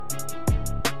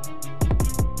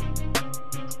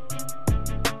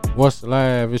What's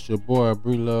live? It's your boy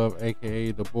Bree Love, aka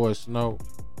the Boi Snow,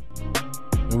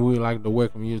 and we'd like to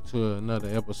welcome you to another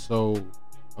episode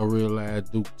of Real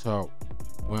Live Duk Talk,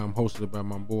 where I'm hosted by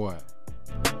my boy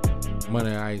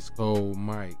Money Ice Cold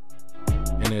Mike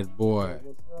and that boy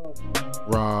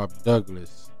Rob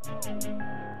Douglas.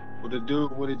 What it do?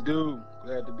 What it do?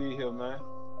 Glad to be here, man.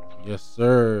 Yes,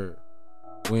 sir.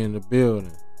 We in the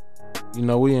building. You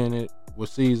know, we in it with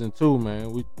season 2,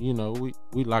 man. We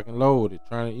lock and loaded,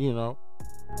 trying to,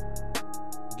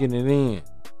 getting it in.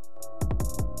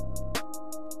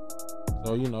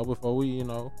 So, before we,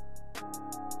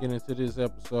 get into this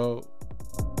episode,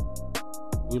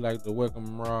 we like to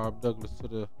welcome Rob Douglas to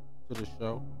the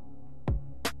show.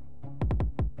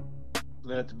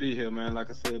 Glad to be here, man. Like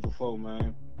I said before,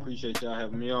 man. Appreciate y'all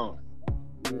having me on.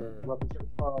 Welcome to the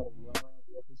pod, y'all.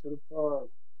 Welcome to the pod.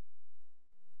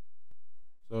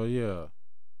 So yeah,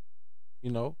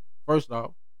 first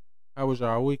off, how was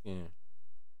y'all weekend?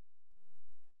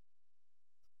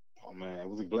 Oh man, it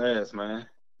was a blast, man.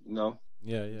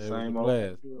 Yeah, it Same was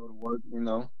a blast. work,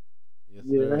 Yes,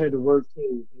 Yeah, sir. I had to work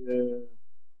too. Yeah,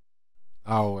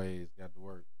 Always got to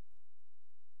work.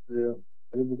 it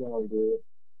was all good.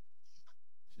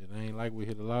 Shit ain't like we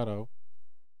hit a lotto.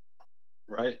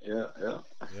 Right? Yeah. Yeah.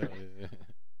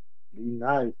 Be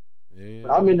nice. Yeah.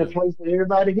 But I'm in the place where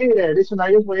everybody hit at. This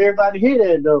night is where everybody hit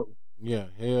at though. Yeah,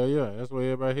 hell yeah. That's where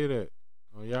everybody hit at.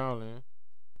 On y'all, man.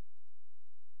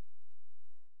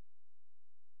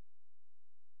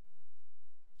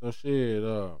 So shit,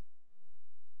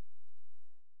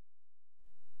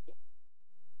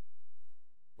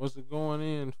 what's it going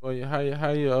in for you?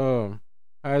 How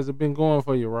has it been going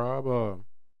for you, Rob?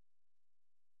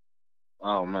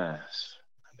 Oh man.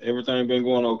 Everything been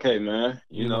going okay, man.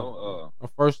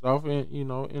 First off,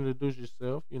 introduce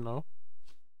yourself,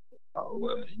 Oh,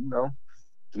 well,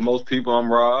 most people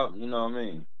I'm Rob, you know what I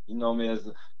mean? You know me as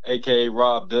AKA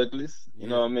Rob Douglas, you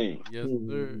know what I mean? Yes,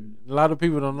 sir. A lot of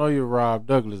people don't know you, Rob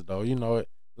Douglas, though. You know it.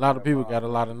 A lot of people got a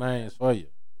lot of names for you.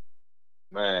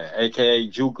 Man, AKA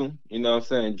Jukum, you know what I'm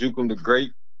saying? Jukum the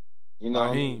Great, you know what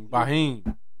I mean? Bahim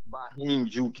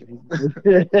Jukum.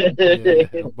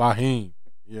 Yeah, Bahim.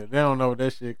 Yeah, they don't know where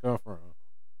that shit come from.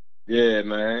 Yeah,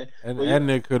 man. And that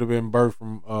nigga could have been birthed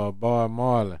from Bob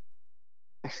Marley.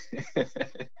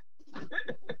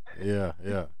 Yeah.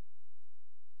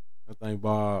 I think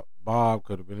Bob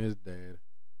could have been his dad.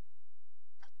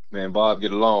 Man, Bob,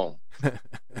 get along.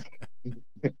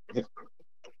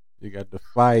 You got to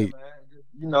fight.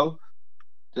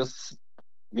 Just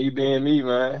me being me,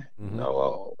 man. Mm-hmm.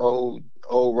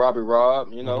 Old Robbie Rob,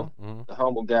 Mm-hmm. the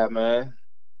humble guy, man.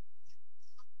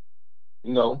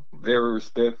 Very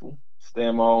respectful. Stay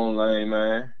in my own lane,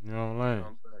 man. Your own lane.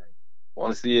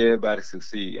 Want to see everybody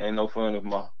succeed. Ain't no fun if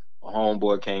my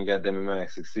homeboy can't goddamn it, man,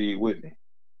 succeed with me.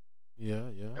 Yeah.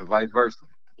 And vice versa.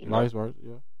 Vice versa,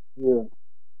 yeah. Yeah.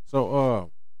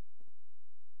 So,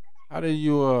 how do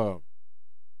you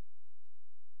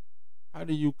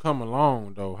come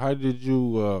along though? How did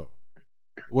you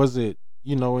was it,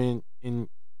 in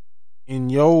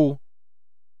your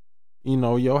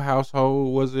your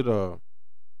household, was it a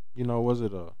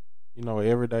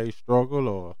everyday struggle,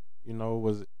 or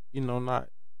was it not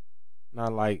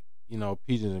like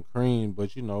peaches and cream,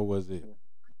 but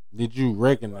did you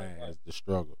recognize the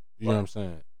struggle? You know what I'm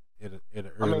saying? At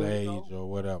an early age or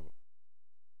whatever.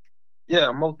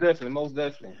 Yeah, most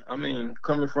definitely. I mean,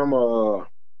 coming from a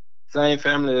same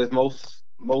family as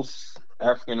most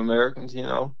African Americans,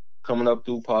 coming up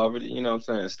through poverty, you know what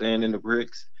I'm saying, staying in the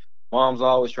bricks. Mom's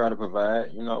always trying to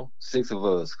provide, 6 of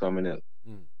us coming up.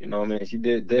 You know what I mean? She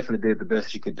definitely did the best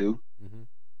she could do.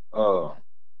 Mm-hmm.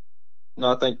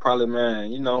 I think probably,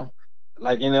 man,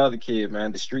 like any other kid,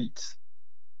 man, the streets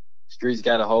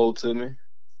got a hold to me.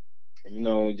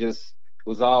 Just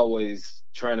was always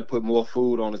trying to put more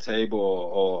food on the table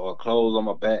or clothes on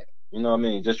my back. You know what I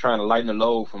mean? Just trying to lighten the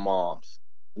load for moms.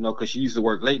 Because she used to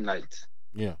work late nights.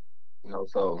 Yeah.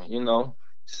 So,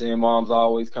 seeing moms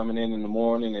always coming in the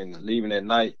morning and leaving at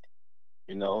night,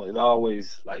 it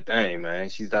always like, dang, man,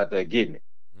 she's out there getting it.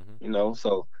 Mm-hmm.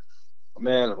 So,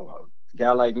 man, a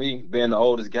guy like me, being the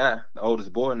oldest guy, the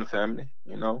oldest boy in the family,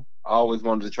 I always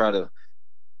wanted to try to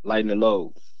lighten the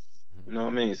load. You know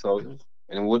what I mean? So,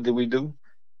 and what did we do?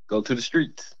 Go to the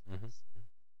streets. Mm-hmm.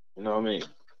 You know what I mean?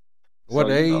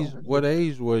 What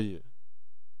age were you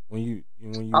when you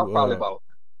I was probably about.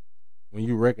 When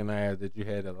you recognized that you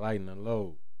had to lighten the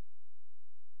load?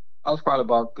 I was probably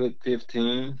about good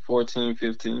 14,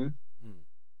 15.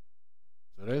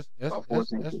 So that's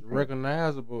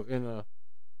recognizable in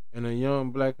a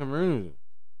young black community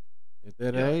at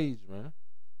that age, man.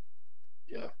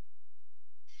 Yeah.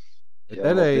 At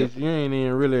that most age, definitely. you ain't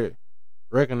even really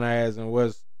recognizing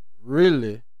what's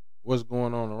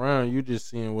going on around you. Just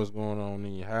seeing what's going on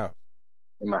in your house.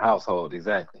 In my household,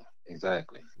 exactly.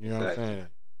 You know what I'm Exactly. saying?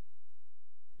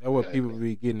 That's what people Exactly.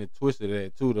 be getting it twisted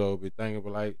at too, though. Be thinking,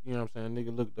 but like, you know what I'm saying?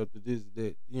 Nigga looked up to this,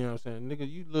 that. You know what I'm saying? Nigga,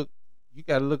 you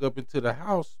gotta look up into the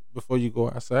house before you go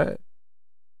outside.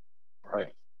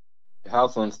 Right. Your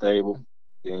house unstable,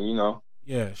 then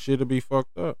Yeah, shit'll be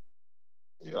fucked up.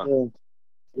 yeah. Yeah,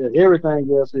 yeah,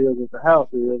 everything else is at the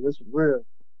house is. It's real.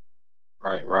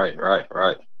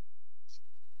 Right.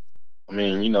 I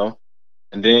mean,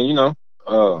 and then,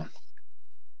 uh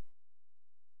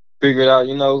figure it out,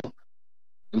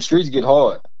 the streets get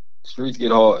hard. Streets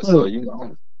get hard. So, Hmm. you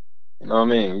know what I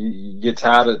mean? You get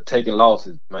tired of taking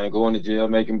losses, man, going to jail,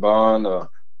 making bond, or,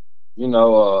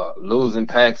 losing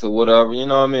packs or whatever, you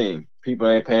know what I mean? People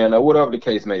ain't paying up, whatever the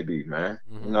case may be, man.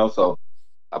 Hmm. So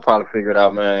I probably figured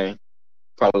out, man,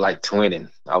 probably like 20.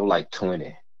 I was like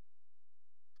 20.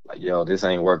 Like, yo, this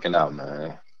ain't working out,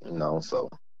 man. So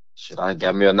shit, I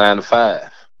got me a 9 to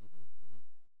 5.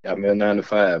 Got me a 9 to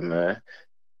 5, man.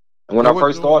 And when So I what?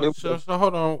 first started, So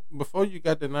hold on. Before you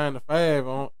got the 9 to 5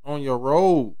 on your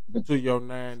road to your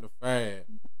 9 to 5,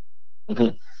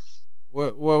 Mhm.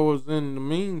 what was in the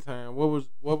meantime? What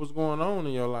was going on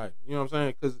in your life? You know what I'm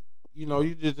saying? Because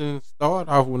you just didn't start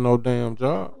off with no damn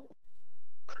job.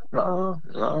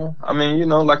 no. I mean,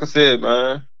 like I said,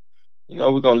 man,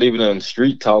 we're gonna leave it in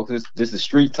street talk. This is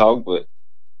street talk, but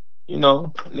he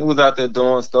was out there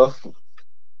doing stuff,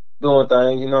 doing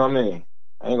things, you know what I mean?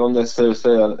 I ain't gonna necessarily say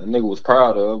a nigga was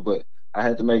proud of, but I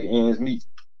had to make ends meet,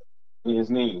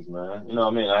 man. You know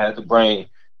what I mean? I had to bring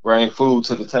food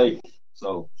to the table.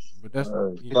 So, But that's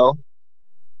you know,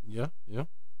 yeah, yeah.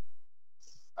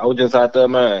 I was just out there,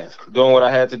 man, doing what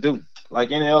I had to do.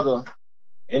 Like any other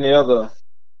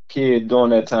kid during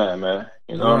that time, man.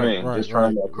 You know what I Right, mean? right, Just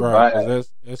trying right, to right. provide, Because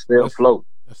that's stay that's afloat.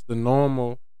 that's the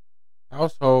normal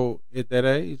household at that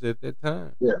age at that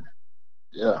time. Yeah,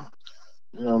 yeah.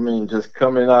 You know what I mean? Just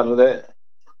coming out of that.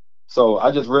 So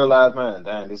I just realized, man,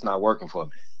 damn, this not working for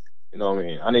me. You know what I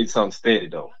mean? I need something steady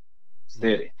though. Mm-hmm,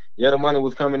 Steady. Yeah, the money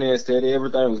was coming in steady,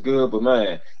 everything was good, but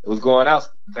man, it was going out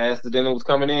faster than it was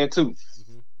coming in too.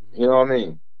 mm-hmm, mm-hmm. You know what I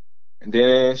mean? And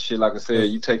then shit, like I said, Cause,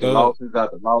 you taking cause, losses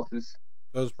after losses.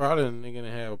 cause probably the nigga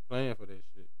didn't have a plan for that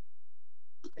shit.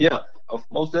 Yeah,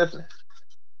 most definitely.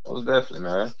 Most definitely,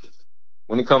 man.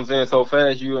 When it comes in so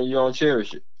fast, you don't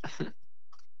cherish it.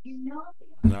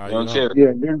 Nah, You you don't don't. cherish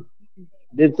Yeah,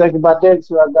 didn't think about that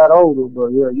until I got older, but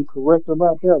yeah, you correct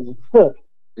about that one. it.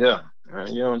 Yeah,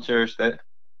 man, you don't cherish that.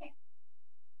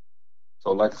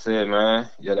 So like I said, man,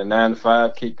 yeah, the 9 to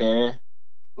 5 kicked in.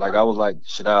 Like I was like,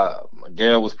 my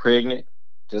girl was pregnant,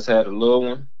 just had a little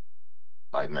one.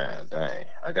 Like, man, dang,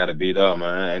 I gotta beat up,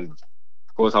 man. And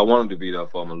of course I wanted to beat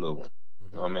up for my little one.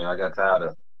 You know Mm-hmm. what I mean? I got tired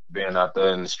of being out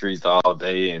there in the streets all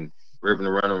day and ripping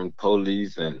around with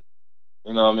police and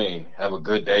you know what I mean? Have a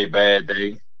good day, bad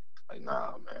day. Like,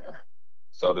 nah, man.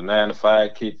 So the 9 to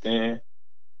 5 kicked in,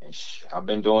 and I've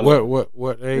been doing it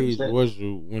What ever age since. was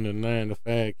you when the 9 to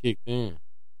 5 kicked in?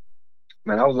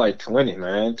 Man, I was like 20,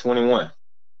 man, 21.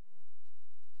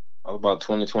 I was about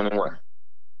 20, 21.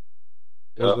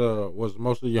 Was Yeah. was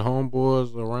most of your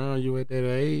homeboys around you at that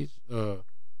age?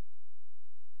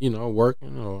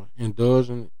 Working or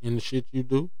indulging in the shit you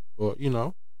do, or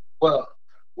Well,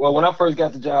 well, when I first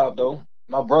got the job though,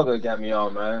 my brother got me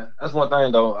on, man. That's one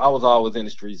thing though. I was always in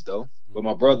the streets though, but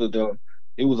my brother though,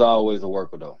 he was always a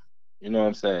worker though. You know what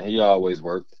I'm saying? He always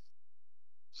worked.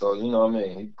 So you know what I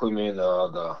mean? He put me in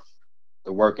the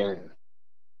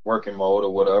working mode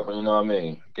or whatever, you know what I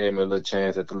mean? Gave me a little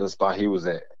chance at the little spot he was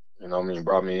at. You know what I mean?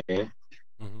 Brought me in,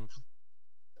 mm-hmm.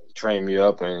 trained me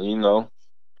up, and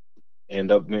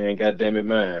end up being goddamn it,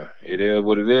 man. It is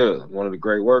what it is. One of the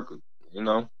great workers, you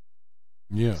know.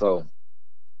 Yeah. So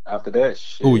after that,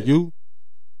 Who shit, you?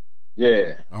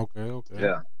 yeah, Okay, okay.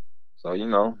 yeah.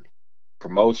 So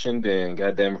promotion, then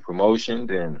goddamn it, promotion,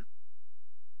 then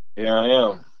here I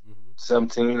am, Mm-hmm.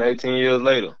 17, 18 years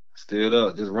later, still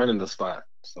up, just running the spot.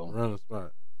 So Running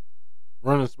spot.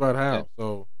 Running spot yeah. how?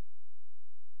 So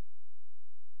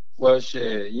Well,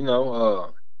 shit,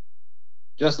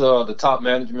 just the top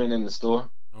management in the store.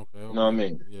 okay, You know what I okay.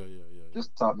 mean? Yeah, yeah, yeah, yeah.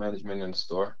 Just top management in the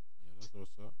store. Yeah, that's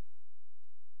what's up.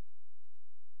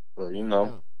 So Yeah,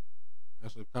 yeah.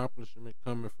 That's accomplishment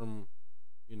coming from,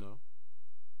 you know.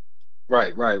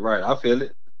 right. I feel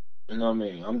it. You know what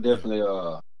I mean? I'm Yeah. definitely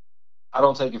I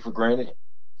don't take it for granted.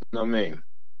 You know what I mean?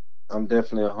 I'm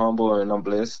definitely humble and I'm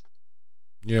blessed.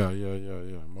 Yeah, yeah, yeah,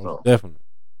 yeah. Most So, definitely.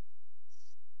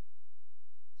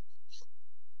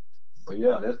 but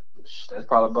yeah, that's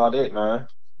probably about it, man.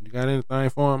 You got anything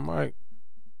for him, Mike?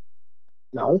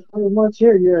 No, that's pretty much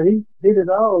it. Yeah, he did it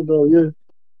all though. Yeah,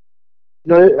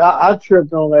 I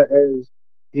tripped on that as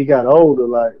he got older,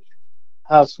 like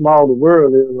how small the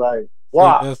world is. Like, See,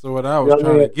 wow, that's what I you was know what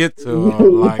trying to I get to.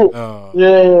 mean?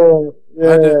 Yeah,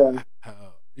 I did, yeah.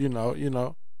 you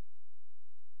know,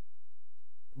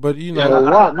 but Yeah, and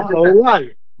My I just had, whole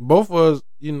life. both of us,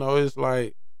 it's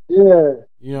like, Yeah,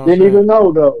 you know what didn't I'm saying? even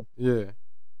know though. Yeah.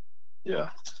 yeah,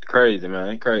 crazy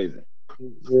man, crazy.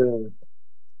 Yeah.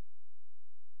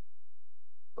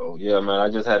 So yeah, man, I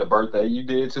just had a birthday. You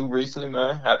did too recently,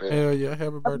 man. Hell yeah, happy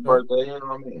Happy birthday. birthday. You know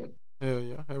what I mean? Hell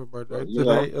yeah, happy birthday.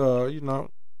 So, you know,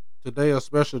 Today, today a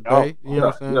special oh day. You know yeah,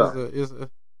 what I'm saying? yeah. It's a,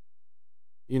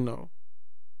 you know,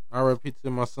 RIP to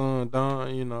my son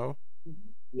Don.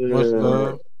 Much Yeah. Yeah.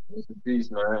 love. Rest in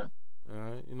peace, man.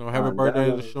 Happy birthday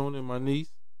to Down. Shun and my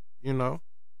niece. You know,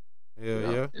 hell Yeah,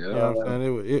 yeah. You know what I'm yeah.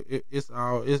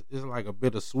 saying? It's like a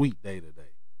bittersweet day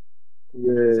today.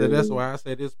 So that's Yeah. why I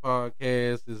say this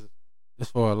podcast is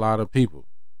for a lot of people.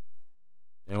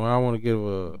 And I want to give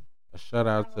a shout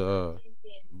out to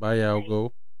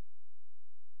Bayago,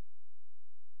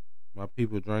 my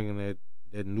people drinking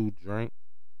that new drink.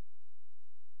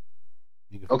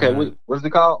 You can Okay, find what's it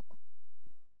called?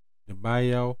 the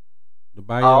Bayo, the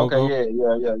Oh, okay,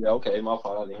 Bayogo. yeah. Okay, my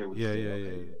fault. I didn't hear what you Yeah, said. yeah,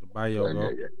 Okay, yeah. The yeah.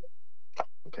 Bayogo,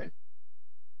 Okay.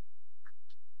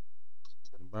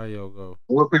 the Bayogo.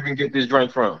 Where people can get this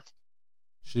drink from?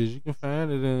 Shit, you can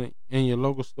find it in your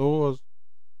local stores,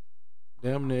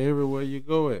 damn near everywhere you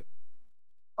go at.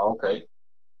 Okay,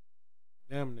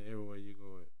 Damn near everywhere you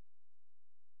go at.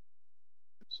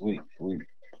 sweet, sweet.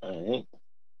 All right.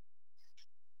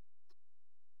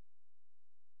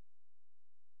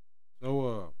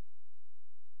 So,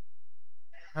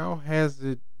 how has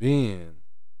it been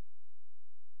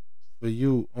for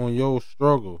you on your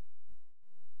struggle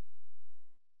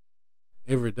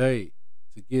every day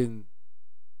to getting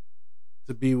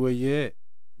to be where you at?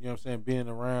 You know what I'm saying? Being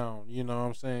around, you know what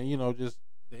I'm saying? Just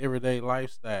the everyday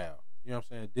lifestyle. You know what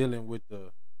I'm saying? Dealing with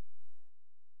the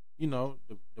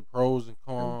pros and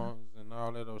cons and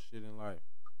all that other shit in life.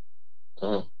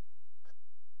 Mhm.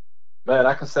 Man,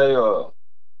 I can say,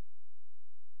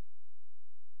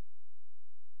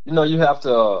 you have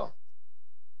to.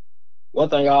 One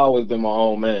thing I always been my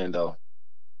own man though.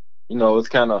 It's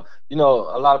kind of, a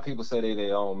lot of people say they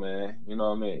their own man. You know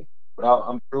what I mean? But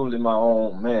I'm truly my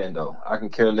own man though. I can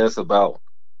care less about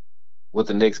what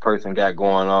the next person got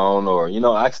going on, or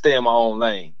I stay in my own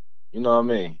lane. You know what I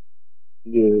mean?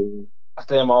 Yeah. I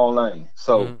stay in my own lane.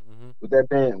 So Mm-hmm. with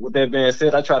that being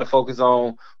said, I try to focus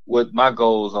on what my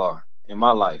goals are in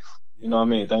my life. You Yeah, know what I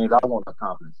yeah, mean? you're Things I right. want to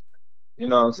accomplish. You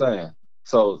know what I'm saying?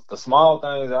 So the small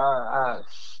things I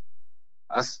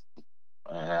s-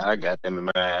 man, I got them,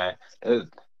 man. It,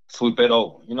 sweep it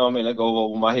over. You know what I mean? That go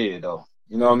over my head though.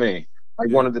 You know what Yeah, I mean? Like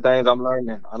one yeah, of the things I'm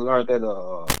learning, I learned that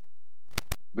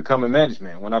becoming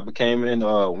management when I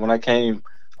came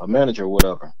a manager or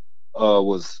whatever,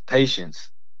 was patience.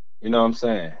 You know what I'm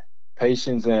saying?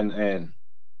 Patience and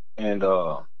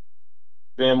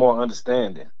being more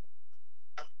understanding.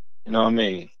 You know what I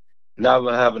mean?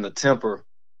 Never having a temper,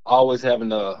 always having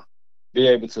to be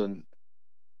able to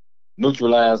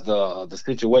neutralize the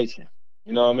situation.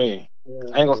 You know what I mean?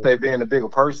 I ain't gonna Yeah. say being a bigger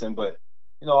person, but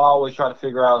I always try to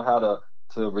figure out how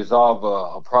to resolve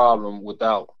a problem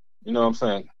without, what I'm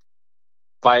saying,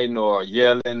 fighting or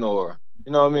yelling or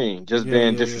you know what I mean, just yeah,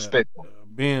 being yeah, yeah. disrespectful.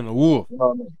 Being a wolf. You know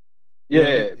what I mean? Yeah,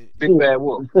 Yeah, big bad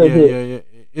wolf. yeah, yeah, yeah.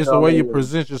 You It's the know what way I you mean?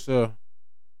 present yourself.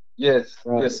 Yes, yes,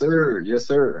 Right. sir, yes,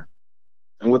 sir.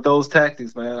 And with those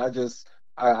tactics, man, I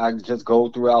just go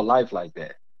throughout life like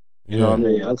that. You know what I Yeah,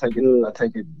 Yeah, mean? I that's take it good. I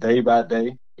take it day by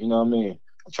day. You know what I mean?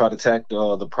 I try to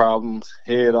tackle the problems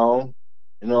head on.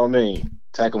 You know what I mean?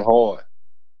 Tackle them hard.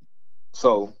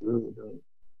 So Good,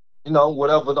 though.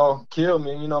 whatever don't kill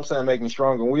me. You know what I'm saying? Make me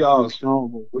stronger. We Be all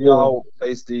stronger. we Yeah. all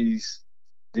face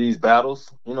these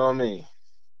battles. You know what I mean?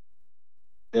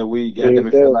 That we got Yeah, them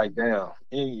and feel that. like damn,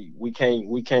 we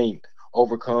can't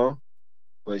overcome,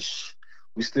 but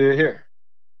we still here.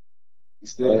 We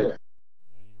still Right. here.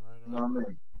 right, You know right, what I right.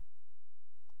 mean?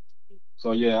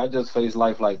 So yeah, I just face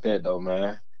life like that though,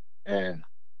 man. And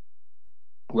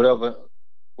whatever,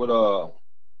 what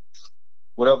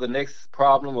whatever the next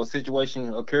problem or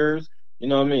situation occurs, you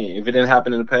know what I mean. If it didn't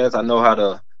happen in the past, I know how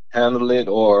to handle it,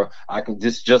 or I can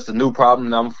just a new problem,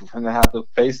 and I'm gonna have to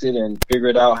face it and figure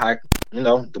it out how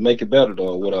to make it better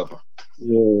though, or whatever.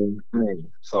 Yeah.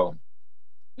 So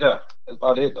yeah, that's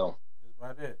about it though. That's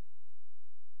about it.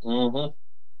 hmm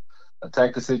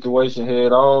Attack the situation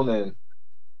head on, and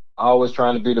always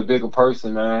trying to be the bigger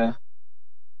person, man.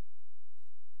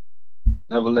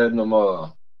 Never letting them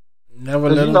Never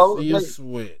cause let you them know see you they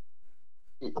sweat.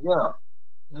 yeah,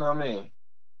 you know what I mean.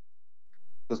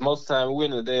 Cause most of the time we're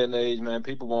in a day and age, man.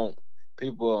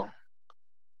 People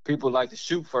people like to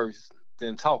shoot first,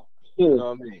 then talk. You Yeah, know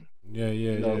what I mean? Yeah,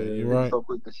 yeah, You yeah. know, You're people right. so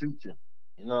quick to shoot you.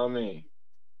 You know what I mean?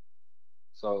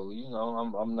 So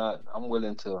I'm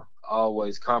willing to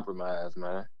always compromise,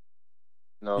 man.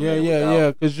 You know what I Yeah, mean? yeah, Without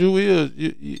yeah. Cause you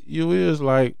is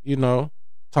like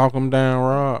talk them down,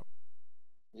 Rob.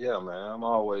 yeah, man. I'm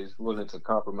always willing to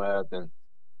compromise and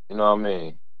you know what I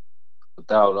mean?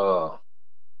 Without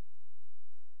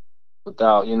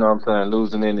without, you know what I'm saying,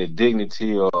 losing any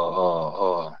dignity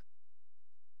or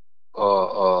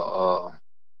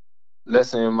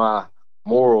lessening my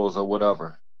morals or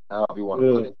whatever, however you want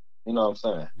to put yeah, it. You know what I'm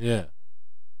saying? Yeah,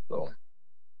 So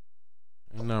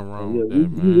ain't nothing wrong yeah. with that,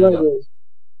 You right. yeah. man.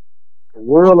 The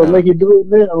What world will kind make of you do it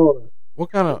now. Or, what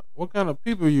kind of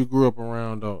people you grew up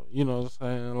around though? You know what I'm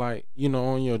saying? Like,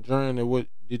 on your journey, what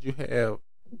did you have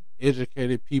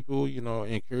educated people,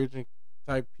 encouraging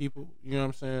type people, you know what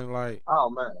I'm saying? Like Oh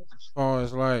man. far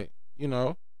as like,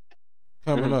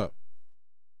 coming Mhm. up.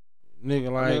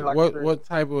 Nigga, I mean, like like I said, what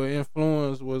type of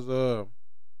influence was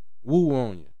woo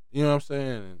on you? You know what I'm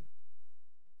saying? And,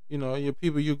 your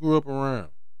people you grew up around.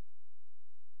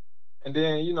 and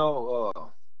then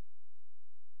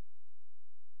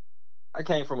I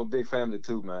came from a big family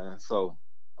too, man. So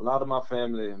a lot of my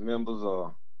family members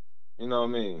are, you know what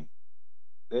I mean,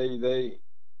 they they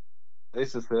they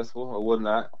successful or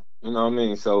whatnot. You know what I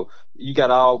mean? So you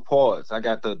got all parts. I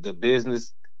got the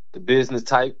business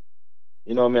type.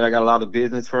 You know what I mean? I got a lot of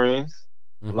business friends,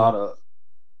 a Mhm. lot of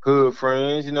hood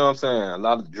friends. You know what I'm saying? A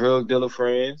lot of drug dealer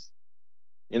friends.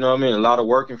 You know what I mean? A lot of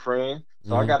working friends.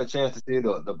 So I Mhm. got a chance to see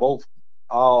the both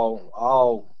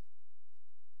all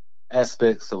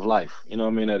aspects of life. You know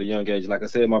what I mean? At a young age, like I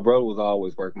said, my brother was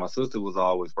always working. My sister was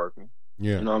always working.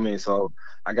 Yeah. You know what I mean? So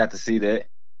I got to see that.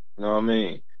 You know what I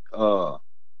mean? Uh,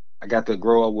 I got to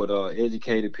grow up with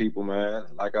educated people, man.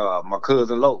 Like my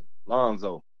cousin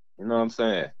Lonzo. You know what I'm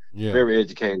saying? Yeah. Very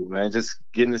educated, man. Just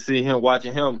getting to see him,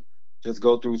 watching him just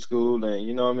go through school, and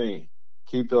you know what I mean.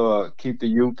 Keep the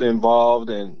youth involved,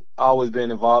 and always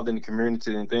been involved in the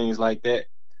community and things like that.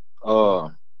 Uh,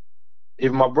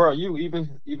 even my bro,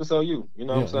 even so you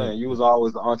know what I'm Yeah, yeah, saying. You yeah. was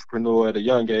always an entrepreneur at a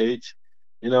young age.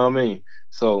 You know what I mean.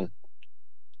 So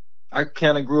I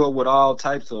kind of grew up with all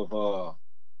types of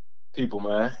people,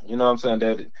 man. You know what I'm saying,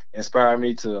 that inspired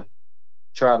me to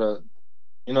try to,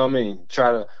 you know what I mean,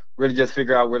 try to really just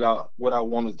figure out what I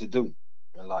wanted to do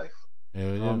in life.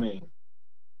 Hell You know what I yeah. mean?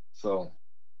 So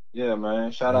yeah,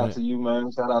 man. Shout out Yeah. to you,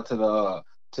 man. Shout out to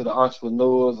the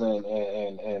entrepreneurs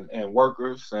and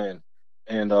workers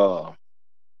and uh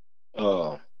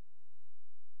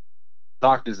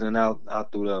doctors and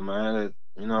out through there, man.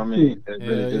 You know what I mean? hmm. That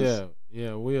really Hell just yeah.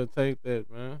 Yeah, we'll take that,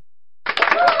 man. you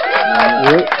know what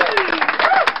I mean? Yeah,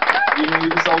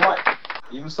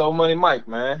 Even so money Mike,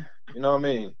 man. You know what I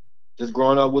mean? Just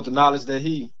growing up with the knowledge that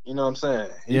you know what I'm saying,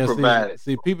 he Yeah, see, provided.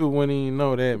 people wouldn't even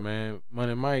know that, man.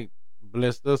 Money Mike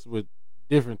blessed us with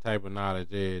different type of knowledge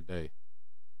every day.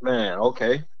 Man,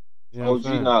 okay. You know what I'm OG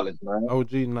saying? knowledge, man.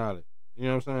 OG knowledge. You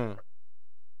know what I'm saying?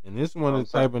 And this You know one what is I'm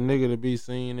the type saying? of nigga to be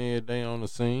seen every day on the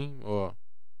scene or,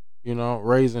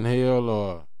 raising hell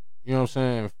or, you know what I'm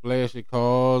saying, flashy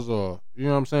cars or, you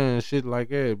know what I'm saying, shit like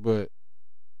that. But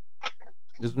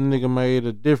this nigga made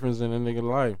a difference in a nigga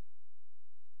life.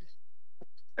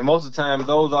 And most of the time,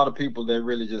 those are the people that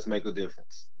really just make a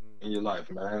difference in your life,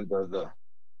 man.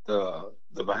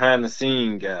 The behind the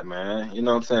scene guy, man. You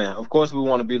know what I'm saying? Of course, we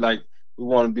want to be like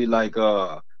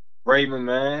Raven,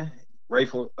 man. Ray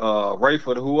for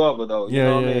the whoever though. You Yeah,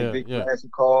 know what I yeah, mean? yeah, Big yeah. flashy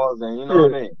cars, and you know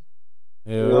what yeah, I mean.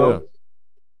 Hell You yeah. yeah. know,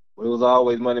 but it was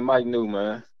always Money Mike knew,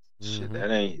 man. Shit, Mm-hmm.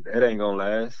 that ain't gonna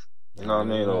last. You know what I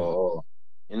Hell mean? yeah. Or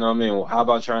you know what I mean? Well, how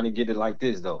about trying to get it like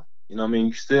this though? You know what I mean?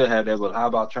 You still have that, but how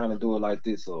about trying to do it like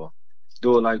this or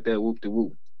do it like that? Whoop de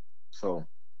whoop. So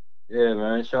yeah,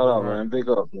 man. Shout You're out, right. man. Big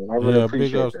up, man. I really Yeah,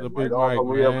 big appreciate ups to that, the Mike. I big don't know Mike, if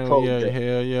we ever man. told you Yeah, that.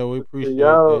 hell yeah, we See,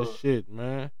 appreciate that y'all, shit,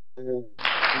 man.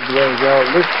 I'm glad y'all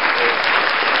listen.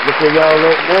 Look where y'all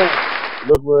at now.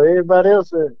 Look where everybody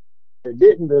else at. They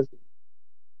didn't listen.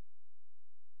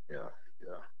 Yeah,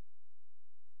 yeah.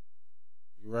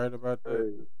 You right about that.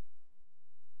 Hey,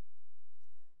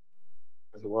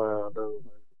 that's wild, though.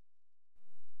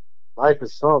 Life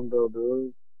is something, though,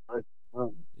 dude. Life is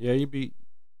something. Yeah, you be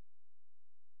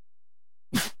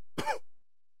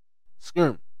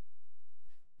skirm.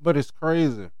 But it's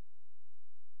crazy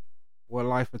what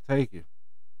life will take you.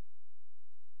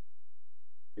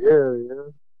 Yeah,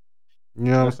 yeah.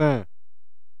 You know what I'm saying?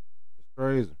 It's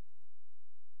crazy.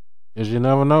 Cause you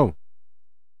never know.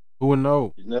 Who would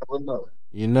know? You never know.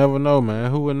 You never know,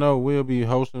 man. Who would know? We'll be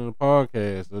hosting a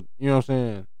podcast. You know what I'm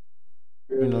saying?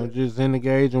 Yeah, Just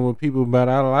engaging with people about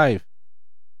our life.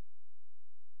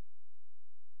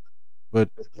 But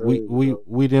that's we crazy, we though.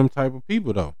 we them type of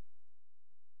people though.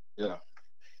 Yeah.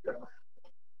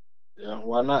 Yeah.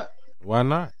 Why not? Why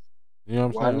not? You know what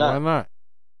I'm Why saying? Why not? not?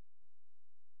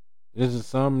 This is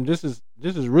something. This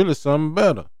is really something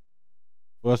better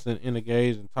for us to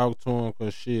engage and talk to them.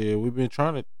 Cause shit, we've been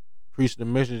trying to preach the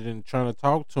message and trying to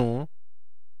talk to them,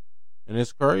 and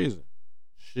it's crazy.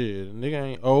 Shit, the nigga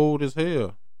ain't old as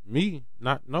hell. Me,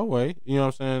 not no way. You know what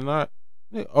I'm saying? Not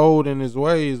nigga old in his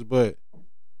ways, but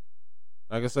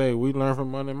like I say, we learned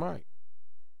from Money Mike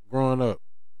growing up.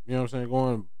 You know what I'm saying?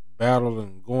 Going battle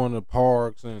and going to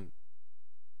parks and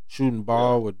shooting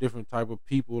Yeah. ball with different type of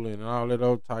people and all that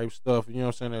other type stuff. You know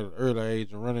what I'm saying? At an early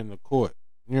age and running the court.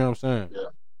 You know what I'm saying? Yeah.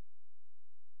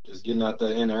 Just getting out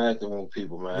there interacting with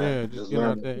people, man. Yeah, just Just getting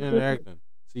out learning. there interacting.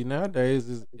 See, nowadays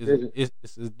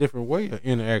it's a different way of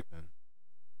interacting.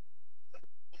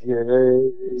 Yeah,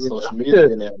 Social yeah, media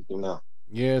interacting now.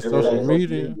 Yeah, social Everything social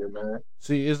media. media, man.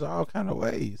 See, it's all kind of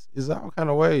ways. It's all kind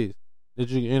of ways that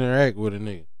you can interact with a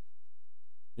nigga.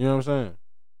 You know what I'm saying?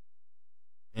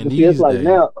 And but see, it's these like days,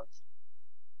 now,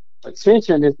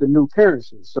 attention is the new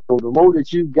currency. So the more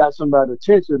that you got somebody's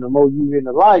attention, the more you in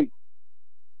the light.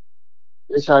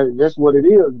 That's what it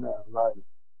is now. Like,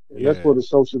 and that's yeah, what the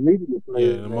social media yeah.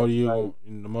 playing The now. more you Like,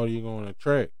 going, the more you going to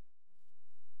attract.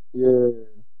 yeah,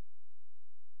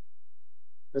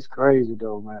 that's crazy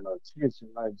though, man. Attention,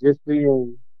 like just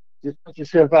put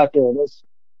yourself out there. That's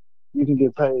you can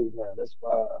get paid now. That's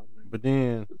why. But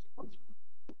then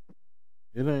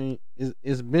it ain't.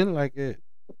 It's been like it.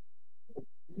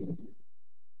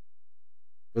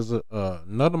 Cause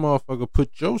another motherfucker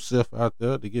put yourself out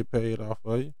there to get paid off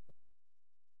of you.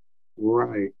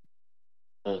 Right.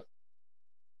 Mm,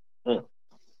 mm.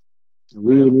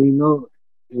 We Yeah. didn't even know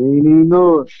it. We didn't even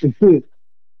know it.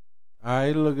 All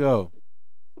right, look go.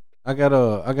 I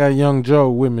got young Joe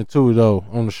with me too though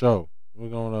on the show. We're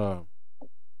gonna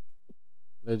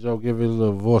let Joe give his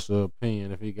little voice of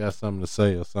opinion if he got something to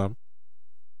say or something.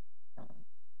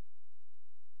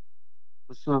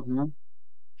 What's up, man?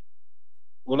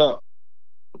 What up?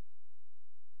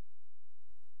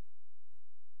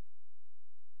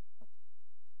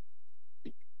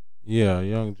 Yeah,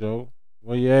 young Joe.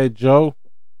 Where you at, Joe?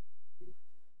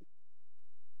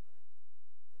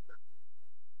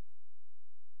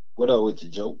 What up with you,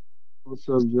 Joe? What's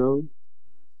up, Joe?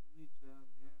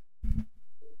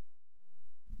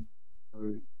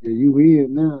 Yeah, you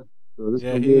in now. So this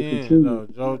Yeah, gonna be a he in continue. though.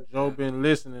 Joe been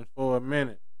listening for a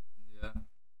minute. Yeah.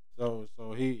 So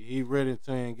he ready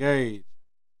to engage.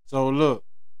 So look,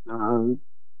 Uh,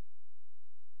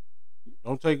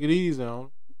 don't take it easy on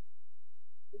him.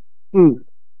 hmm.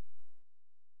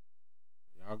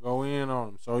 Y'all go in on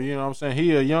him. So you know what I'm saying?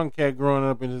 He a young cat growing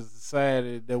up in a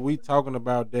society that we talking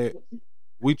about that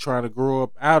we trying to grow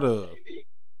up out of.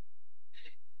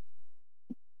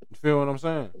 You feel what I'm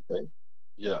saying? Okay.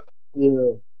 Yeah.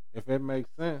 Yeah, If that makes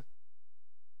sense.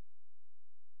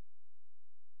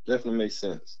 Definitely makes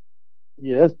sense.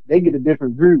 yeah. They get a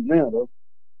different view now, though.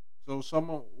 So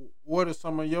what are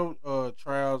some of your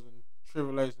trials and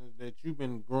tribulations that you've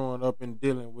been growing up and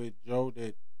dealing with, Joe,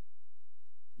 that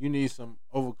you need some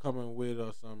overcoming with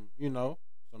or some,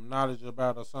 some knowledge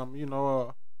about or something,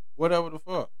 whatever the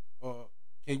fuck. Or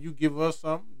can you give us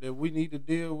something that we need to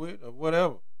deal with or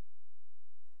whatever?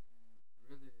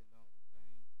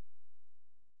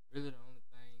 Really, the only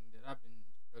thing that I've been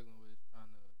struggling with is trying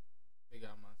to figure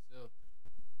out myself.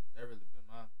 That really been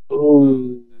my only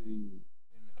Oh, thing.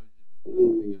 I've just been trying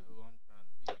to oh. figure out who I'm trying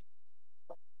to be.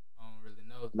 I don't really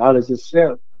know. To be Knowledge honest.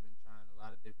 yourself. I've been trying a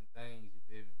lot of different things. You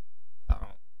feel me?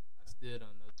 I still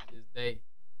don't know to this day.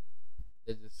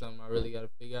 That's just something I really got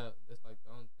to figure out. That's like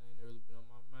the only thing that really been on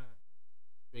my mind.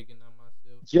 Figuring out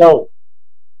myself. Joe,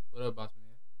 What up, boss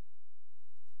man?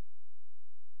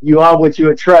 you are what you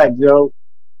attract, Joe.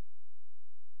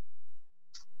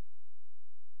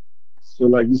 So,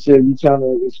 like you said, you trying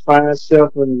to expand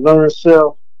self and learn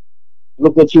self.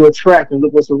 Look what you attract and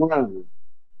look what's around you.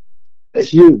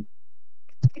 That's you.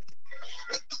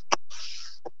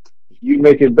 You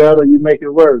make it better, you make it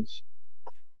worse.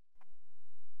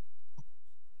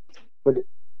 But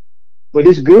but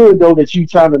it's good though that you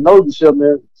trying to know yourself,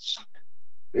 man.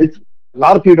 It's a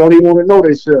lot of people don't even want to know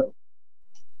themselves.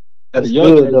 At a It's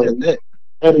young good age, though. at that.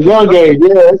 At a At a young young age, age.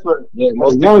 yeah, that's what. Yeah,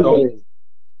 At a most people young don't. age,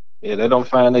 Yeah, they don't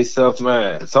find themselves,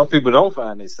 man. Some people don't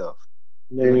find themselves.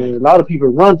 I man, a mean, lot of people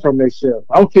run from themselves.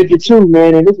 I'm 52,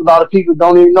 man, and there's a lot of people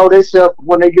don't even know themselves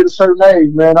when they get a certain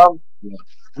age, man. yeah.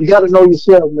 You gotta know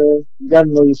yourself, man. You gotta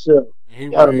know yourself. And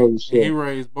You gotta know he yourself.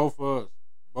 raised both of us,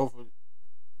 both of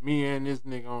me and this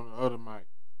nigga on the other mic,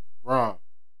 Rob.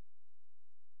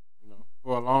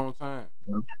 For a long time.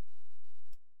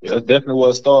 Yeah, that's definitely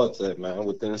what it starts at, man,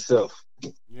 within itself.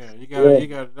 Yeah, Yeah, you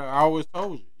gotta. I always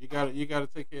told you, you gotta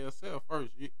take care of self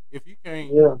first. If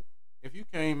yeah, you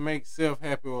can't make self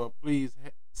happy or please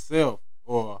self,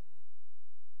 or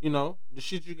the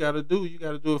shit you gotta do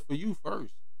it for you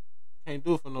first. You can't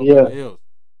do it for yeah. nobody else.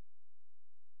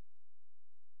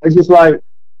 It's just like,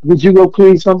 would you go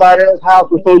clean somebody else's house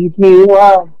before you clean your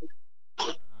house?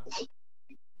 Nah,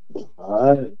 I don't do All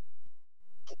that. right.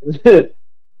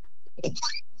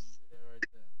 I don't do that right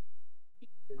there.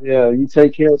 Yeah, you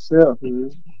take care of self,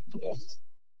 man. Yeah.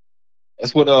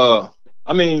 That's what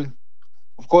I mean,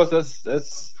 of course that's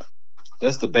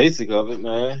the basic of it,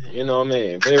 man. You know what I mean?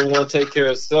 If everyone take care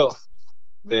of self,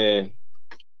 then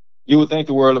you would think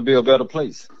the world would be a better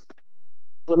place.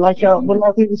 But like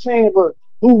people saying, but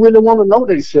who really want to know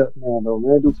themselves now, though,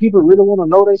 man? Do people really want to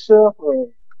know themselves, or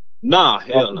Nah, are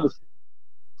hell no.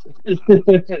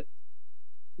 people?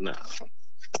 Nah.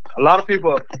 A lot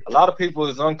of people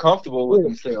is uncomfortable with Yeah.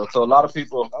 themselves. So a lot of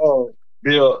people Oh,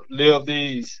 live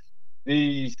these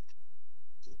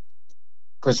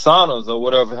personas or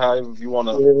whatever, however you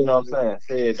wanna, you know what yeah. I'm saying,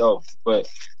 say it though. But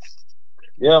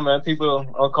yeah, man, people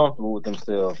are uncomfortable with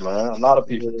themselves, man. A lot of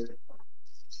people, Yeah.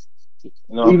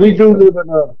 you know what I We mean? do live in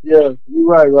a, yeah, you're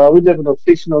right, Rob. We live in a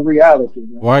fictional reality,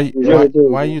 man. We really do,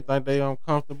 Why you man. think they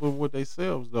uncomfortable with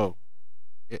themselves though?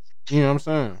 You know what I'm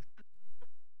saying?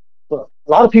 But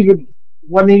a lot of people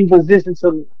weren't even positioned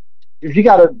to, if you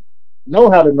got to know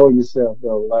how to know yourself,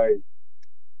 though, like,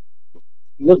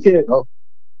 look at, oh,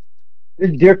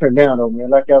 it's different now, though, man.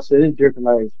 Like I said, it's different.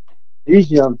 Like,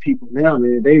 these young people now,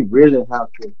 man, they really have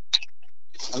to,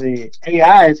 I mean,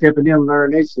 AI is helping them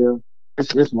learn themselves.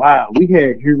 It's wild. We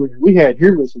had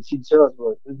humans to teach us,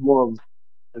 but it's more of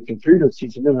the computer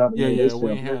teaching them how to Yeah, know yeah. We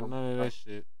themselves ain't had now. none of that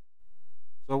shit.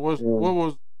 So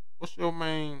Yeah. what's your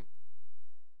main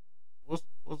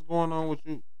what's going on with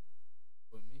you?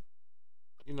 With me,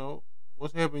 You know,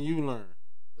 what's helping you learn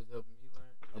what's helping me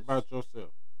learn? about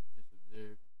yourself? Just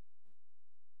observe,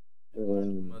 just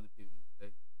learn from Um, other people's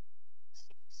mistakes.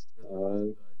 Really, really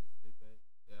uh, do. I just sit back,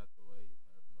 stay out the way, and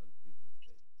learn from other people's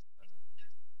mistakes. Try not to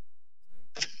make the same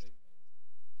mistake they made.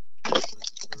 What's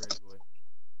the correct way?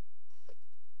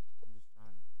 I'm just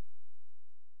trying to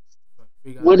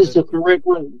figure out a what is better the way. correct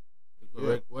way? The Yeah.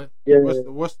 correct way? Yeah.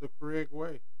 What's the correct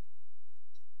way?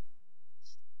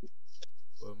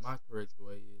 Well, my correct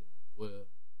way is, well,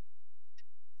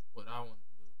 what I want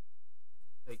to do.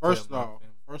 Take care of my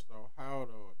family. First off, how old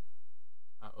are you?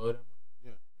 How old am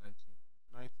Yeah, I? 19.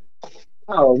 19.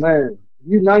 Oh man,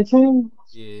 you 19?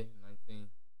 Yeah, 19.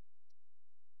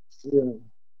 Yeah.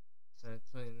 Turn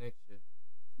 20 next year.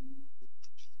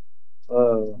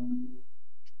 Uh,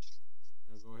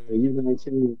 Yeah, go yeah, ahead. you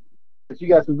 19. But you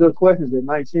got some good questions at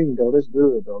 19 though. That's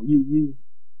good though. You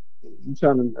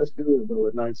trying to, that's good though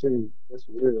at 19. That's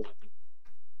real.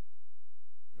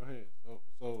 Go ahead.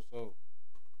 So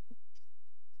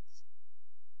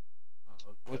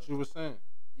Oh, okay, what you okay. were saying?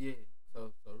 Yeah,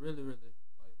 so really, really,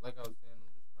 like I was saying,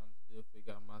 I'm just trying to still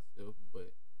figure out myself,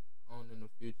 but on in the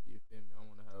future, you feel me? I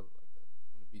want to have I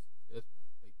want to be successful,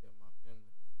 take care of my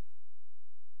family.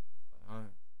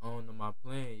 Like I don't know my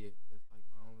plan yet. That's like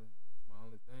my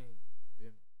only thing. You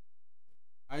feel me?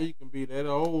 How you can be that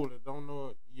old and don't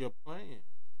know your plan?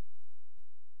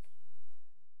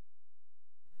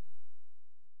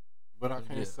 But I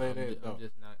can't say that though. I'm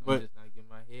But just not getting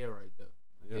my head right though.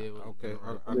 My yeah, head wasn't in okay, the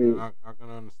right I place. mean, I can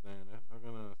understand that. I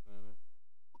can understand that.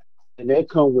 and that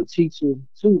comes with teaching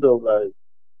too though. Like,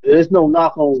 there's no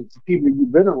knock on people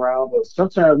you've been around, but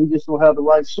sometimes we just don't have the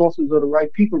right sources or the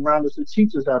right people around us to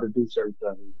teach us how to do certain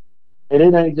things. And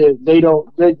it ain't that they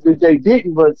don't, they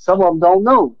didn't, but some of them don't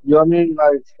know. You know what I mean?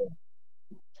 Like,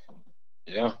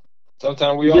 Yeah.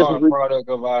 Sometimes we we just, are a we, product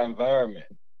of our environment.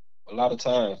 A lot of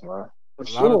times, man. for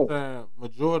A lot of sure. time,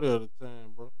 majority of the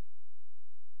time, bro.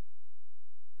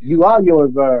 Yeah, You are your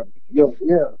environment. Yeah,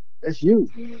 that's you.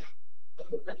 You're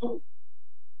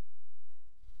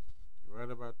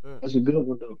right about that. That's a good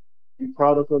one though. You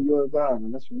product of your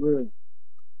environment. That's real.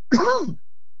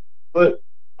 But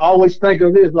I always think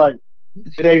of this like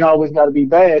it ain't always got to be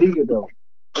bad either though.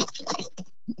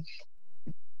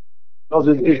 Because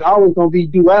it's always gonna be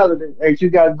duality. Ain't you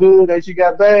got good? Ain't you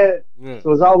got bad? Yeah,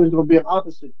 So it's always gonna be an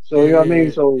opposite. So you know what I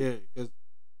mean? So yeah. Cause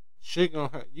shit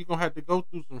you gonna have to go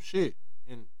through some shit,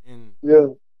 and yeah,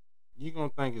 you gonna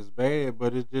think it's bad,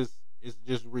 but it's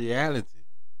just reality.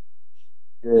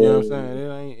 You know what I'm Yeah,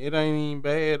 saying? It ain't even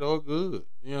bad or good.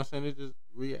 You know what I'm saying? It's just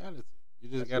reality. You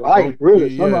just that's gotta go. life, really.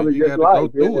 Some Yeah, of it you just gotta go life.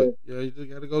 through Yeah, it. Yeah, you just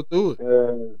gotta go through it.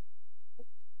 yeah.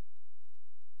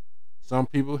 Some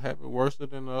people have it worse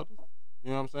than others.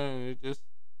 You know what I'm saying? It just,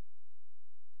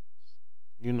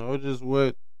 it's just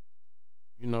what,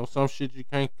 some shit you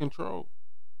can't control.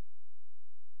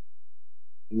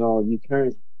 No, you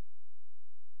can't.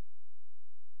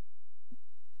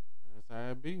 That's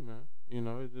how it be, man.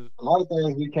 It just A lot of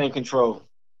things we can't control.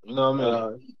 You know what I mean?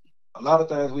 Uh, A lot of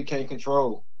things we can't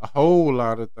control, a whole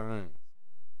lot of things.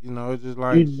 It's just you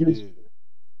like just shit.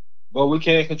 but we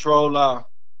can't control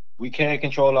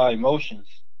our emotions.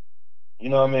 You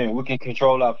know what I mean? We can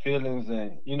control our feelings,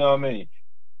 and you know what I mean.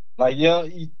 Like, yeah,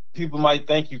 people might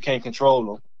think you can't control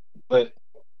them, but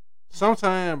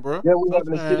Sometimes, bro. yeah, we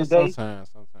having a shitty Sometimes, day.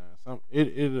 sometimes, sometimes.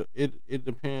 It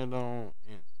depends on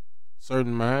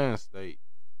certain mind state.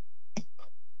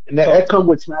 and that So, come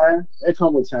with time. That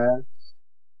come with time.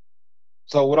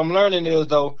 so what I'm learning is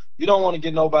though, you don't want to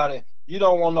get nobody. You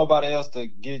don't want nobody else to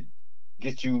get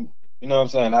you. You know what I'm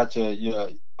saying? Out your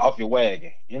off your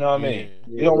wagon. You know what I mean? Yeah.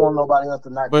 You don't Yeah, want nobody else to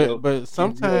knock But your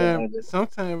sometimes wagon.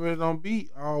 sometimes it don't be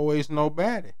always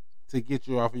nobody to get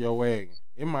you off of your wagon.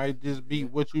 It might just be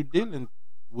what you dealing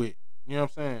with. You know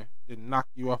what I'm saying? To knock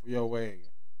you off of your wagon.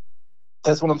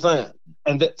 That's what I'm saying.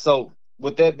 And so,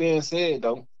 with that being said,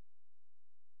 though,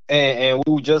 and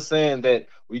we were just saying that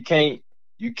you can't,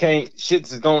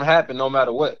 shit's is gonna happen no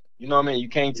matter what. You know what I mean? You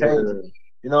can't change it. yeah,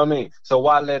 You know what I mean? So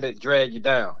why let it drag you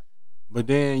down? But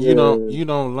then you don't yeah. you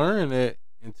don't learn that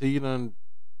until you done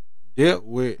dealt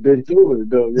with Been through it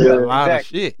though. Yeah, a Yeah, lot of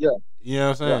exactly. shit. Yeah, You know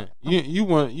what I'm yeah,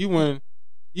 saying?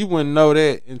 You wouldn't know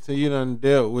that until you done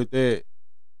dealt with that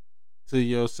to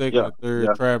your second yeah, or third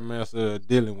yeah, trimester of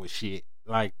dealing with shit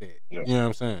like that. yeah. You know what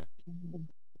I'm saying?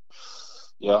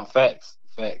 Yeah, facts,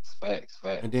 facts, facts,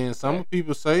 And facts, then some facts.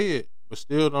 people say it, but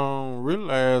still don't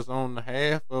realize on the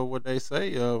half of what they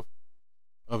say of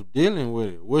dealing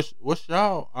with it. What's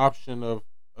y'all option of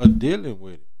dealing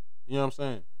with it? You know what I'm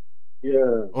saying?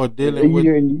 yeah. Or And, dealing with,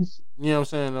 and you, you know what I'm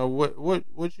saying? Or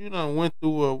what you done went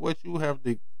through, or what you have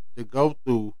to go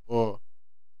through, or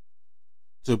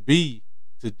to be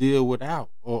to deal without,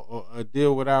 or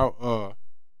deal without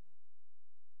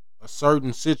a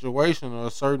certain situation or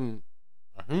a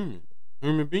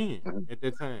human being Mhm. at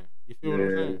that time. You feel what I'm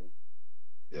yeah, saying?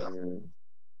 Yeah.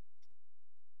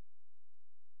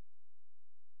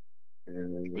 yeah,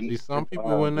 yeah. See, some It's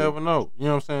people will wild, though. never know. You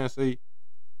know what I'm saying? See,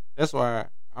 that's why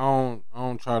I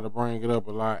don't try to bring it up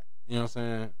a lot. You know what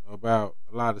I'm saying, about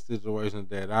a lot of situations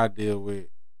that I deal with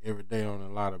every day on a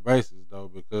lot of bases though,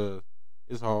 because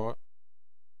it's hard.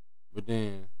 But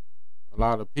then a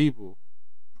lot of people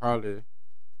probably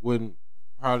wouldn't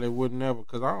wouldn't never,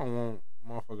 because I don't want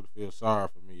motherfucker to feel sorry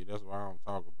for me. That's why I don't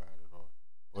talk about it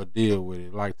or deal with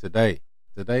it. Like today,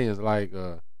 today is like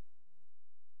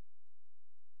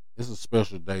it's a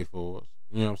special day for us.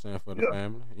 You know what I'm saying, for the Yeah,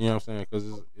 family. You know what I'm saying, because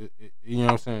you know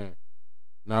what I'm saying.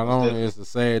 Not most only definitely. is a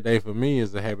sad day for me,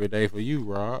 it's a happy day for you,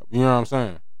 Rob. You know what I'm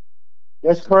saying.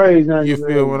 That's crazy, You ain't it,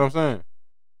 feel what man? I'm saying?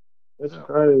 That's Yeah.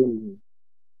 crazy.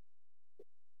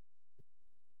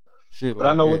 Shit But I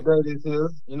like know what that. day this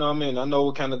is. You know what I mean? I know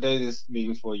what kind of day this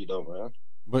means for you, though, man.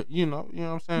 But you know what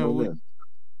I'm saying. No,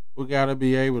 We gotta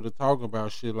be able to talk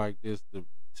about shit like this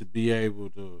to be able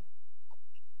to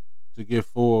get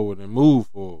forward and move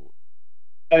forward.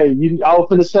 Hey, I was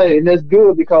gonna say, and that's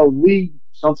good because we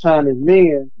sometimes as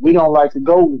men, we don't like to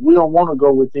go, we don't want to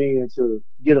go within to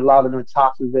get a lot of them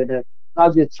toxins in there.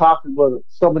 Not just toxins, but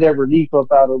some of that relief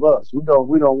up out of us. We don't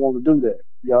want to do that.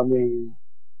 You know what I mean?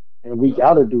 And we yeah,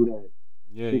 gotta do that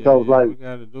Yeah, yeah, because, yeah. like, We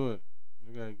gotta do it.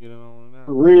 We gotta get it on and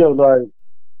for out. real, like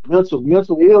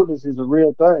mental illness is a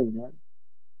real thing, man.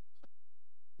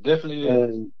 definitely is.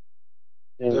 And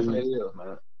and Definitely is,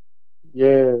 man.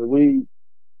 yeah,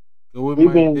 Cause we we've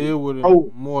might been deal with it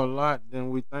pro. more a lot than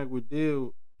we think we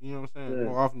deal. You know what I'm saying? Yeah,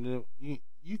 More often than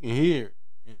you can hear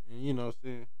it, and you know,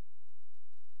 see,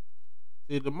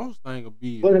 the most thing will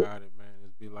be but about it, man,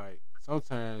 is be like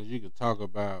sometimes you can talk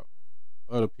about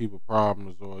other people's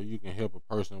problems, or you can help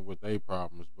a person with their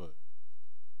problems, but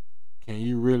can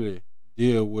you really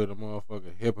deal with a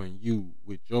motherfucker helping you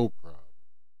with your problem?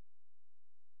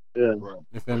 yeah. Right.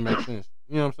 If that makes sense,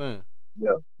 you know what I'm saying?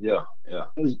 Yeah, yeah, yeah,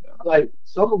 'Cause, yeah. like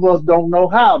some of us don't know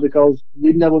how because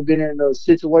we've never been in a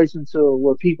situation to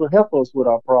where people help us with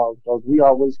our problems because we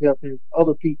always helping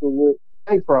other people with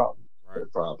their problems. Right. No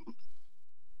problem.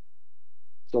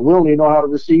 So we don't even know how to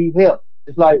receive help.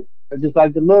 It's just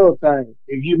like the love thing.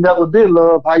 If you've never been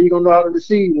loved, how you gonna know how to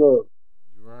receive love?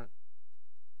 You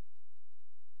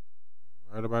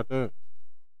right about that.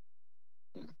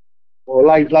 Or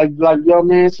like your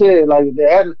man said, like the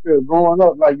atmosphere growing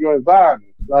up, like your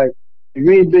environment. Like if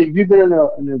you've been in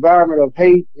an environment of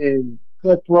hate and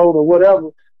cutthroat or whatever,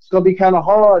 it's gonna be kind of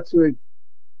hard to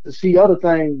see other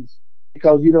things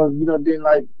because you don't been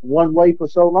like one way for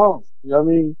so long. You know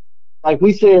what I mean? Like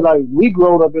we said, like we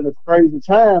growed up in a crazy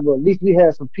time, but at least we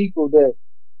had some people that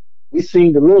we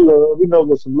seen the little love. We know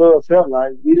what some love felt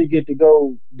like. We didn't get to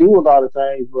go do a lot of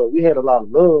things, but we had a lot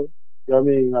of love. You know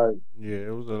what I mean? Like Yeah,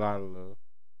 it was a lot of love.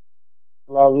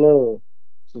 a lot of love.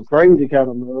 Some crazy kind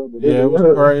of love, but it Yeah, it was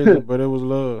was crazy, but it was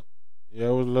love. Yeah,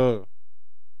 it was love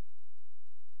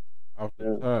off the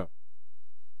yeah, top.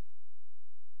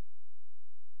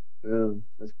 yeah,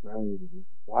 that's crazy.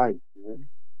 Right, man.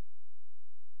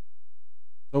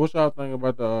 So what y'all think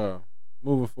about the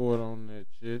moving forward on that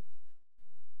shit?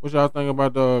 What y'all think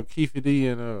about the Keefe D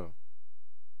and the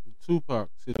Tupac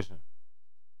situation?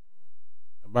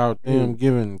 About them Mm.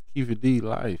 giving Keefe D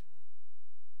life.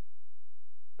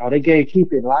 Oh, they gave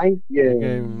Keep It Life? They Yeah.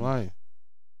 gave him life.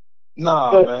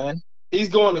 Nah, But man. He's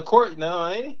going to court now,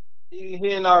 ain't he?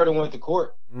 He and already went to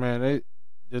court. Man, the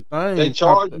They thing popped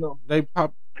charged up, him.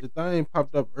 the thing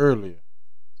popped up earlier.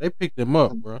 They picked him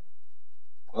up, bro.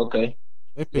 Okay.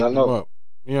 They Yeah, I picked him know. up.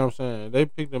 You know what I'm saying? They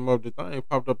picked him up. The thing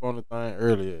popped up on the thing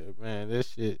earlier. Man, that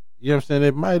shit. You know what I'm saying?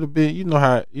 It might have been. You know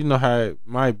how it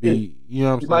might yeah, be. You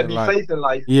know what He I'm might saying? be Like, facing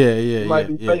life. yeah, yeah, He might yeah,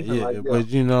 be yeah, facing life, yeah. yeah. But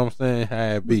you know what I'm saying? How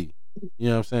it be. You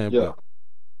know what I'm saying? Yeah. But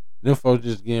them folks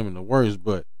just gave him the worst.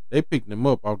 But they picked him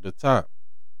up off the top.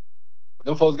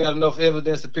 Them folks got enough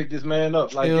evidence to pick this man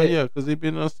up like Hell that. yeah, because he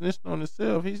been snitching on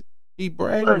himself. He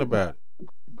bragging but, about it.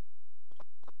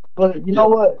 but you Yeah. know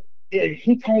what? Yeah,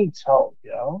 he can't talk,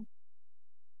 yo.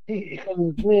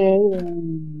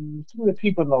 Man, too many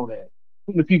people know that.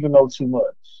 Too many people know too much.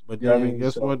 But You know what I then mean?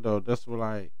 guess So what though? That's what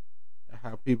like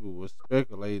how people was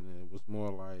speculating. It was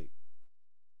more like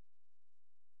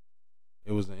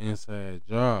it was an inside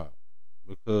job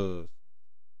because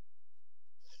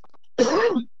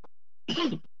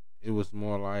it was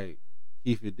more like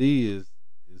Keefe D is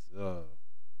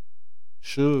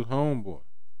Suge homeboy.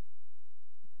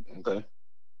 Okay.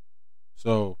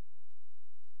 So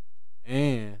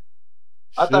and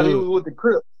I thought he was Suge, with the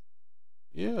Crips.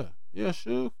 yeah,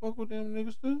 Suge fuck with them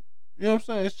niggas too. You know what I'm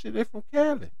saying? Shit, they from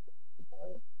Cali.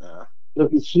 Yeah.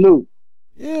 look at Snoop.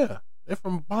 Yeah, they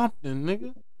from Bompton,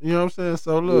 nigga. You know what I'm saying?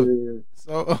 So look, Yeah,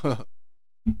 so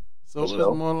For so it's sure.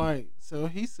 more like so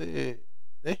he said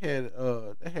they had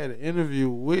an interview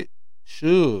with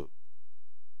Suge.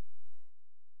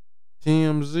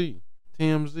 TMZ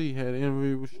had an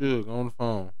interview with Suge on the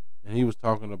phone, and he was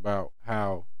talking about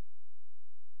how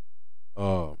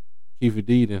uh Keefe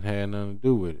D didn't have nothing to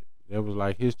do with it. That was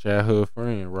like his childhood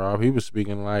friend, Rob. He was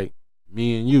speaking like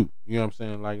me and you. You know what I'm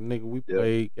saying? Like nigga, we Yeah.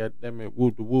 played, goddamn it,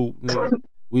 whoop the whoop, nigga.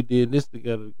 We did this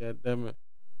together, goddamn it.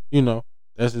 You know,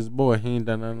 that's his boy. He ain't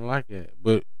done nothing like that.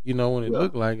 But you know when it Yeah.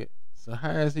 looked like it, so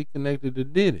how is he connected to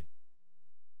Diddy?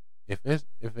 If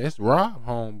it's Rob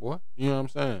homeboy, you know what I'm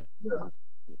saying? Yeah.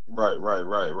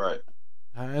 Right.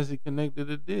 How is he connected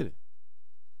to Diddy?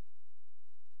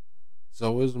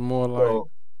 So it's more like, So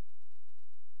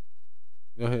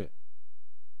go ahead.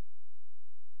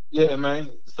 yeah, man.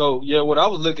 So yeah, what I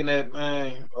was looking at,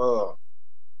 man,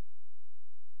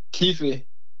 Keefe,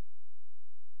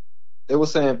 they were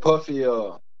saying Puffy,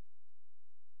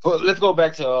 but let's go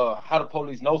back to how the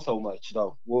police know so much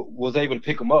though. Was able to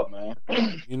pick him up, man.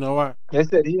 You know what? They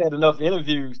said he had enough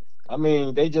interviews. I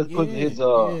mean, they just put Yeah, his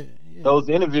yeah, yeah, those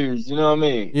interviews, you know what I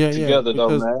mean, yeah. together though,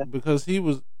 man. Because they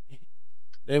were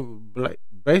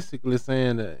basically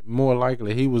saying that more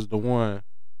likely he was the one.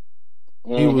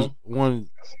 He was Mm-hmm.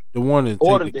 the one to take the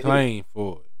Ordered the hit. claim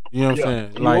for it. You know what I'm Yeah,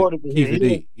 saying? he Like ordered the hit. Keefe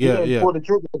D. He Yeah, didn't yeah. pull the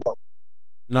trigger though.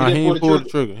 He Nah, he didn't pull ain't the pulled the trigger.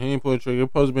 trigger. He ain't pulled the trigger. It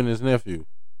supposed to been his nephew.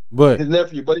 But His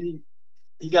nephew, but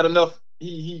he got enough.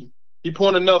 He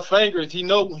pointed enough fingers. He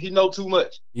know too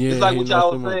much. It's yeah, like he what knows y'all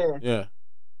too was much. saying. Yeah.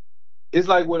 It's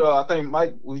like what I think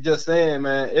Mike was just saying,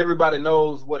 man. Everybody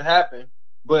knows what happened,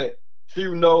 but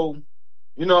few know,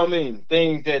 you know what I mean,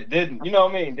 things that didn't, you know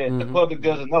what I mean, that the Mm-hmm. public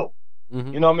doesn't know.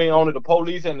 Mm-hmm. You know what I mean? Only the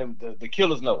police and the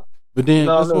killers know. But You then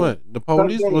know guess what I mean? what?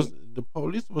 Certain things. The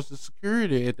police was the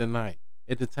security at the night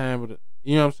at the time of the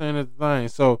you know what I'm saying at the thing.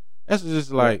 So that's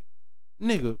just Yeah. like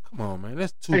nigga, come on man,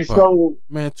 that's hey, Tupac. so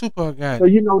Man, Tupac got so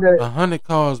you know that 100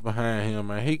 cars behind him,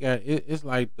 man. He got it's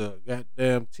like the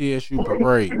goddamn TSU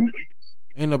parade.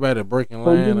 Ain't nobody breaking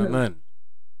so you line or know nothing.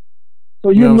 so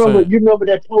You know what I'm saying? you remember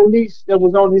that police that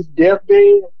was on his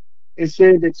deathbed and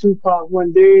said that Tupac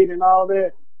wasn't dead and all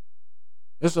that.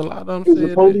 There's a lot of them It was the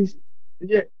said that. police.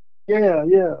 Yeah, yeah,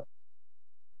 yeah,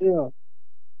 yeah.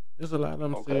 There's a lot of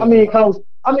them Okay. I said mean, that. cause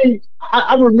I mean,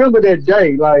 I remember that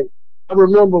day. Like, I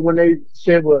remember when they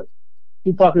said, "Well,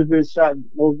 Tupac has been shot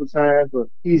multiple times, but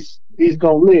he's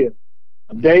gonna live."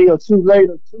 A day or two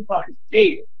later, Tupac is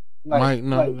dead. Mike,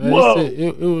 no, they said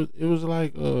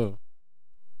Whoa.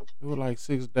 it was like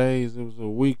 6 days. It was a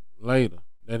week later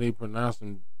that they Hey, pronounced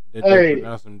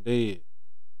him dead.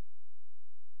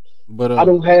 But I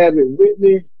don't have it with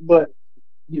me, but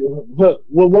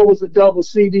what was the double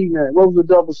CD, man? What was the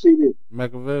double CD?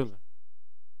 Machiavelli.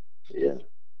 Yeah.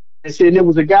 And said there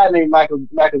was a guy named Michael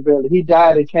Machiavelli. He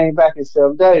died and came back in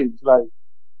 7 days. Like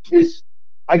it's,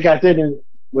 I got that in.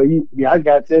 Well, I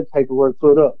got that paperwork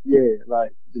put up. Yeah,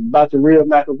 like about the real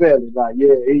Machiavelli. Like,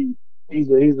 yeah, he's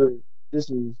a. This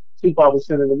is Tupac was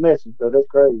sending a message. So that's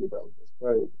crazy, though. That's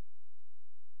crazy.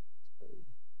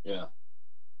 Yeah.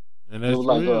 And It that's was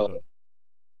like real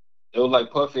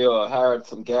though. Puffy hired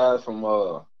some guys from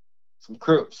some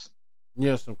Crips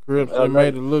Yeah, some from Crips. They LA.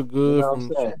 made it look You good know what I'm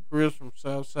from some saying? Crips from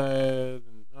Southside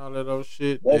and all that other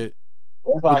shit. That's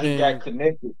that's But how he got then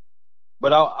connected.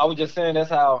 But I was just saying that's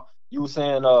how you were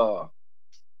saying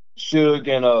Suge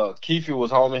and Keefe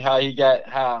was homie, how he got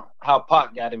how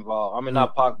Pac got involved. I mean mm,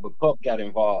 not Pac, but Pup got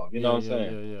involved, you know yeah, what I'm yeah,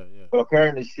 saying? yeah, yeah, yeah. But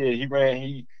apparently shit,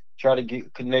 he tried to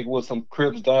get connect with some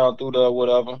Crips down through there,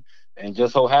 whatever, and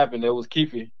just so happened it was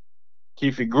Keefe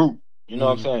group, you know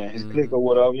what I'm Mm-hmm, saying? His clique or mm-hmm,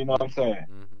 whatever, you know what I'm mm-hmm, saying?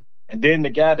 mm-hmm. And then the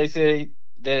guy they said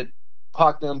that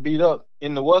Pac done beat up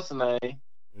in the what's the name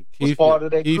was Keefe, part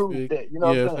of that Keefe, crew that you know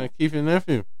yeah, what I'm it's saying? like Keefe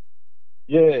nephew.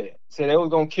 Yeah. So they was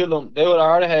gonna kill him. They would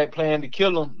already had planned to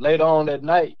kill him later on that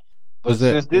night. But Cause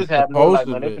that since this it's happened, they were like,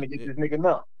 man, they supposedly, finna get this nigga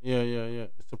now. yeah, yeah, yeah.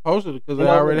 It's supposedly because You they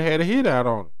know what I already mean? had a hit out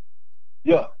on it.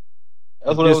 Yeah.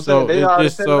 That's what I was saying. They already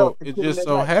set it up to It kill him just that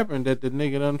so night. happened that the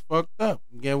nigga done fucked up.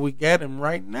 Yeah, we got him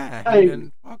right now. He Hey,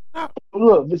 done fucked up.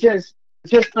 look, but just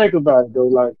think about it though.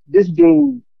 Like this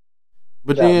dude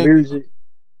But put out then music,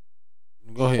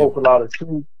 go ahead, spoke a Mike. lot of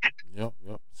truth, Yep,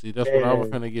 yep. See, that's what I was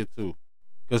and finna get to.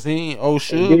 Cause he ain't owe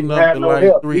and Suge didn't have nothing no like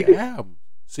help. He three could albums.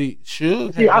 See,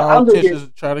 Suge see. had I all look at intentions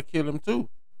to try to kill him too.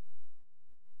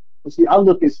 I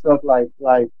look at stuff like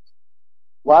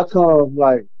why come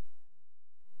like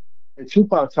and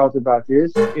Tupac talked about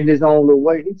this in his own little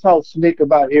way. He talked slick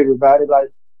about everybody. Like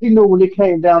he knew when it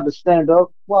came down to stand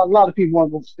up. Well, a lot of people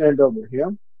weren't going to stand up with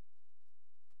him.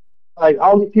 Like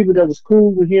all the people that was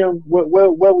cool with him, where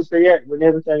was they at when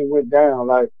everything went down?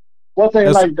 Like one thing,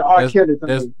 That's like the R. that's Kelly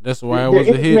thing, that's why it was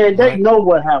a hit, man, they Mike. know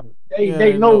what happened. Yeah, They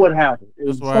they know know. what happened.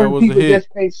 That's And why it certain was a people hit. just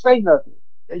can't say nothing.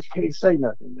 They can't say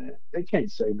nothing, man. They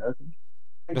can't say nothing.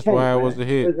 They That's why can't, it was man. a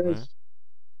hit, man.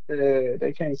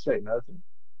 They can't say nothing.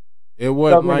 It So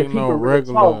wasn't man, the like no people real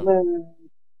talk, regular. man.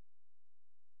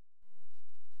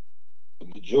 The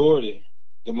majority.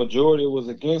 The majority was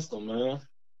against him, man.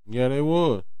 Yeah, they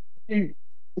was. See,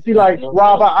 see, And like You know what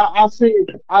Rob, I'm saying?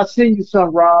 I see you,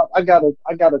 son, Rob. I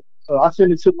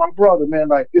send it to my brother, man.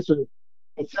 Like it's a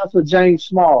Professor James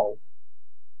Small.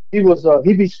 He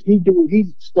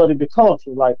studied the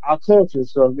culture, like our culture and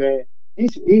stuff, man. I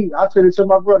sent it to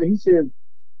my brother. He said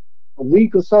a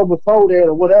week or so before that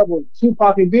or whatever,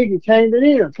 Tupac and Biggie came to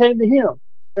him,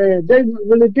 and they were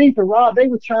really beefing. Rob, they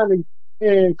were trying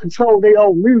to control their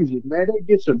own music, man. They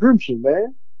distribution,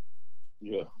 man.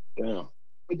 Yeah. Damn.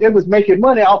 But they was making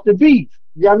money off the beef.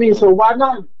 You know what I mean? Mm. So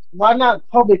why not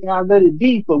public and let it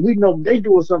be? But we know they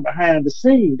doing something behind the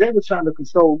scenes. They were trying to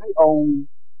control their own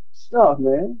stuff,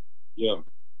 man. Yeah.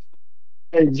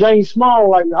 And James Small,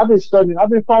 like I've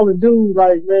been following dude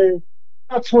like man,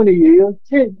 about 20 years,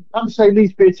 10, I'm gonna say at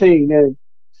least 15. And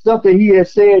stuff that he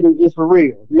has said is for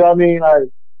real. You know what I mean? Like,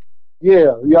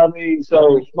 yeah, you know what I mean? So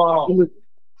Very small.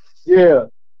 yeah,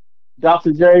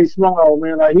 Dr. J Small,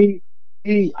 man, like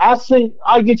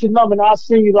I get your number and I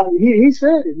see you like he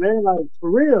said it, man, like for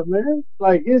real, man.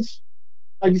 Like it's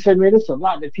like you said, man, it's a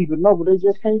lot that people know, but they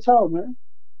just can't talk, man.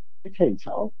 They can't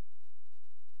talk.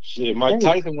 Shit, They Mike can't.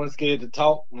 Tyson wasn't scared to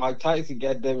talk. Mike Tyson,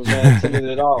 goddamn it, man, telling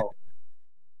it all.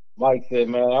 Mike said,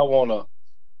 man, I wanna.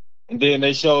 And then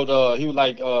they showed. He was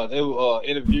like, they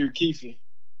interviewed Keefe. He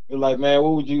was like, man,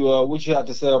 what you have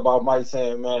to say about Mike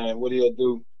saying, man, what he'll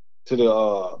do to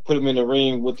the, put him in the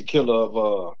ring with the killer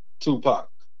of Tupac?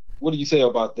 What do you say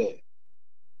about that?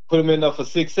 Put him in there for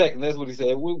 6 seconds. That's what he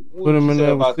said. What Put would him you in say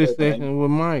there with about six that, man? seconds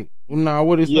with Mike. Nah,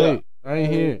 what he Yeah. say? I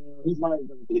ain't hear. He might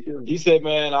be killed. He said,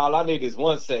 man, all I need is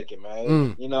 1 second, man.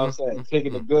 Mm, You know what I'm mm, saying? mm,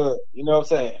 Taking the mm. gun. You know what I'm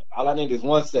saying? All I need is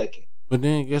 1 second. But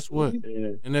then guess what? Yeah.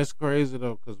 And that's crazy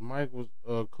though, cause Mike was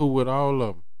cool with all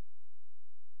of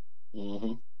them.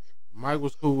 Hmm. Mike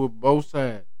was cool with both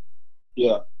sides.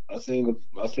 Yeah. I seen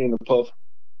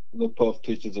the puff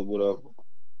pictures or whatever.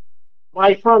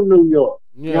 Mike from New York.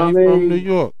 You Yeah, know he what I from New mean?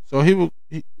 York, so he was.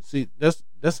 See,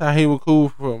 that's how he was cool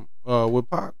from with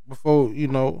Pac before, you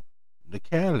know, the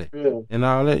Cali and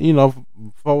all that, you know,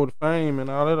 before the fame and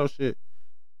all that other shit.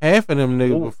 Half of them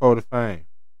niggas Yeah. before the fame.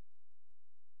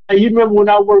 Hey, you remember when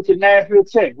I worked at Nashville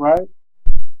Tech, right?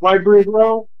 White Bridge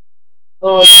Road?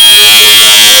 Uh,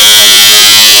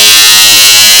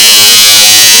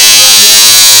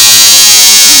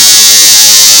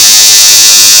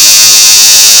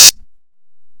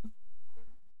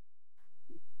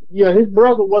 yeah, his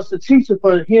brother was the teacher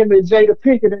for him and Jada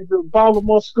Pinkett at the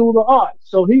Baltimore School of Art.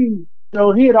 So he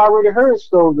had already heard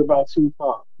stories about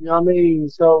Tupac. You know what I mean?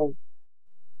 So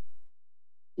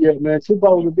yeah, man,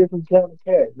 Tupac was a different kind of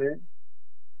cat, man.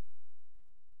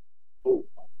 A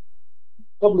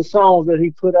couple of songs that he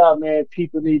put out, man,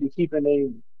 people need to keep in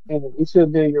their, and it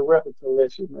should be in your record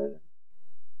collection, man.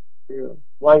 Yeah.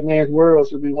 White Man's World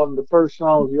should be one of the first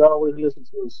songs you always listen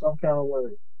to some kind of way,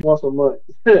 once a month.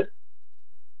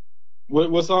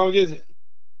 What song is it?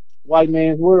 White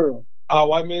Man's World. Oh,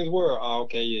 White Man's World. Oh,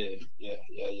 okay, yeah.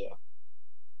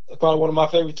 That's probably one of my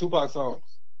favorite Tupac songs.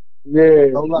 Yeah,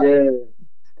 No lie. yeah.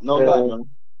 No lie, man.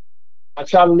 I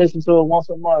try to listen to it once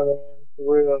a month, man.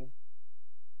 For real.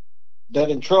 That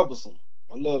and Troublesome.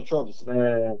 I love Troublesome.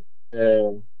 Man,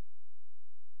 yeah.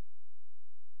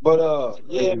 But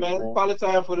yeah, Crazy, man, it's man. probably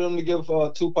time for them to give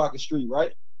Tupac a street,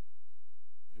 right?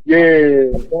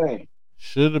 Yeah. Dang.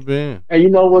 Should have been. And you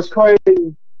know what's crazy?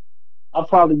 I'll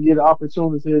probably get an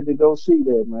opportunity to go see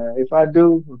that, man. If I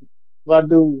do,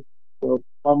 well,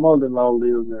 my mother-in-law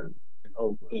lives in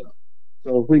Oakland. Yeah.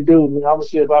 So if we do, man, I'm gonna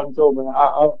see if I can go, man.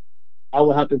 I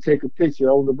would have to take a picture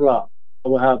on the block. I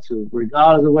would have to,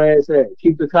 regardless of where it's at.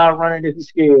 Keep the car running if you're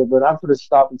scared, but I'm gonna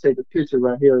stop and take a picture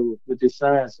right here with this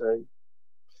sign saying.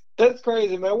 That's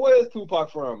crazy, man. Where is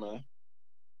Tupac from, man?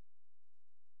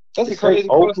 That's a It's like crazy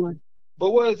question. Oakland.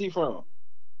 But where is he from?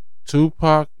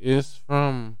 Tupac is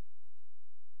from.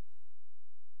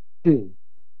 They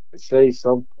say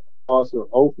some parts of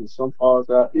Oakland, some parts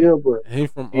out here, but He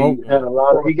from he had Oakland. a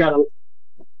lot of he got a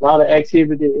lot of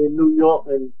activity in New York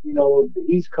and the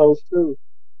East Coast too.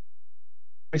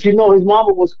 But his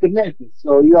mama was connected,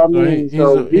 so you know what I So mean. he's a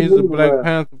So he he's a moved Black around.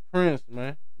 Panther prince,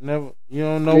 man. Never, you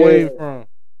don't know where he Yeah, from.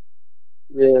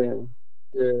 yeah,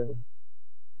 yeah.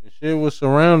 The shit was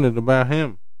surrounded about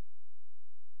him.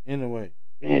 Anyway,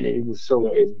 Man, he was so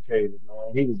educated,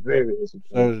 man. He was very educated.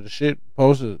 so the shit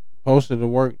posted to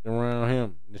work around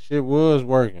him. The shit was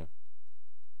working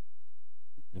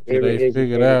until Very they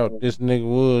figured educated, out man. this nigga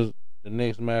was the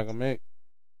next Malcolm X.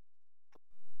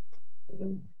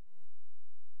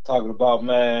 Talking about,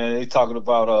 man, he talking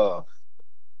about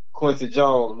Quincy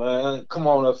Jones, man. Come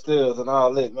on upstairs and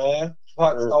all that, man.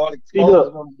 Tupac started See, exposing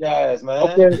look, them guys, man.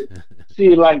 okay.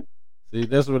 See, like, See,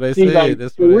 that's what they see, like said.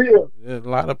 That's for what real, a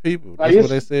lot of people. like That's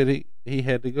what it's they said. He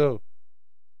had to go.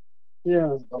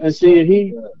 yeah. And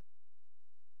see,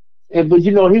 but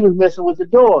he was messing with the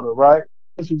daughter, right?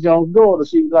 Quincy Jones' daughter.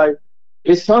 See, like,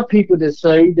 it's some people that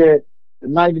say that the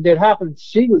night that happened,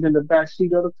 she was in the back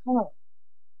seat of the car.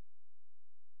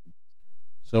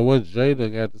 So what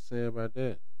Jada got to say about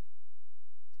that?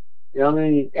 You know what I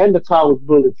mean? And the car was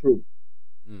bulletproof.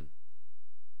 Mm.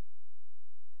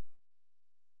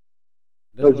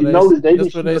 That's Because what they. notice they didn't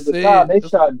That's what shoot they up the car; said. they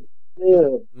shot.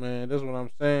 Yeah, Man, that's what I'm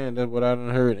saying. That's what I done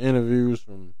heard interviews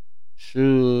from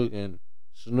Suge and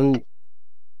Snoop.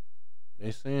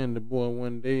 They saying the boy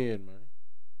wasn't dead,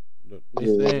 man. They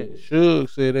saying yeah. Suge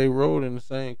said they rolled in the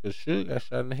same because Suge got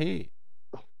shot in the head.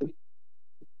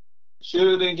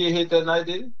 Sugar didn't get hit that night,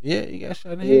 did he? Yeah, he got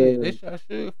shot in the head. They Yeah, shot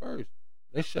Suge first.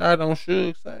 They shot on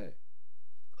Suge's side.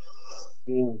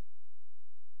 yeah.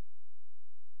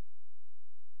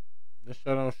 They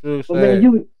shot on Suge's But man,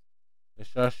 side. They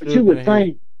shot but you Suge in the would head.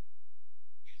 think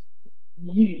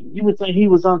you would think he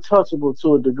was untouchable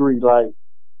to a degree.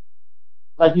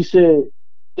 Like you said,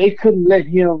 they couldn't let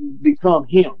him become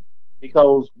him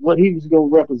because what he was going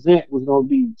to represent was going to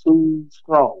be too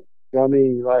strong. You know what I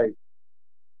mean? Like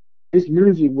his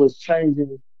music was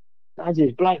changing not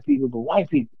just black people but white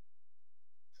people,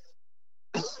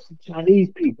 Chinese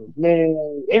people.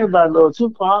 Man, everybody loved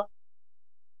Tupac.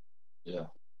 Yeah.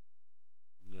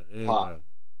 Yeah, Pop.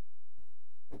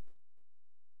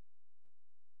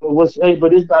 everybody.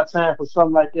 But it's not time for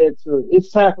something like that to.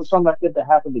 It's time for something like that to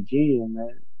happen again,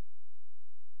 man.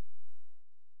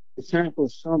 It's time for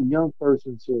some young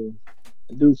person to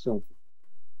do something.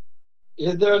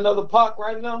 Is there another Pac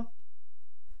right now?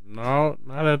 No,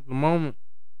 not at the moment.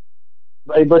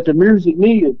 But the music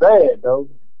need is bad though.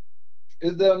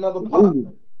 Is there another The Pac?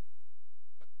 music.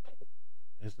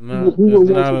 It's Who not. It's would want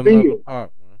not to be another it?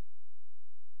 Pac, man.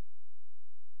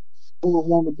 Who would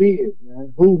want to be it,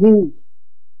 man? Who would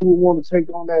want to take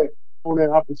on that? on that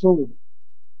opportunity.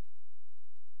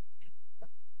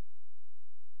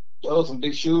 Those some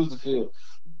big shoes to fill.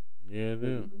 Yeah, it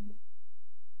is.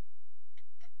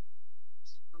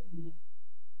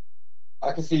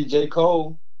 I can see J.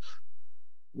 Cole.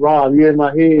 Rob, you in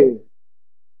my head.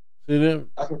 See them?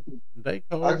 I can They I can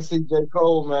cold. see J.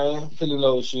 Cole, man, filling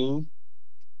those shoes.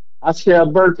 I share a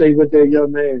birthday with that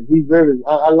young man. He's very,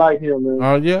 I like him, man.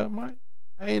 Oh yeah, Mike.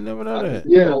 I ain't never know I can that.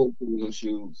 see Yeah, Cole filling those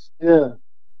shoes. yeah,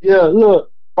 yeah.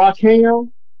 Look,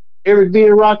 Rakim, Eric B.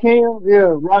 and Rakim,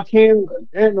 yeah, Rakim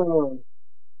and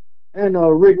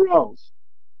Rick Ross.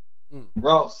 Mm.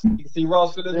 Ross, you can see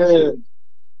Ross filling them Yeah, shoes.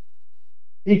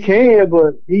 he can,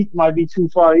 but he might be too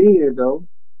far in though.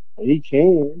 He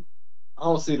can. I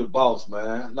don't see the boss,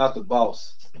 man. Not the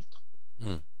boss.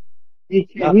 Mm. He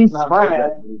can. Not He's not like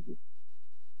that. fine.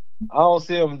 I don't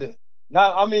see him.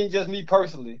 Not. I mean, just me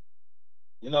personally.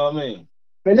 You know what I mean?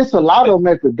 Man, there's a lot of them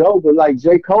at the door, but like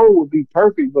J. Cole would be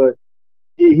perfect, but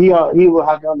he will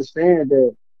have to understand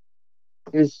that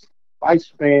his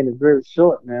lifespan is very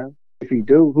short now. If he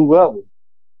do, whoever.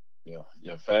 Yeah.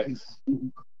 Yeah. Facts.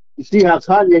 You see how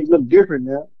Kanye look different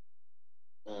now.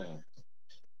 Man.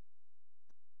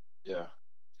 Yeah.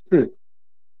 Hmm.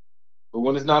 But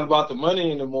when it's not about the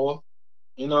money anymore,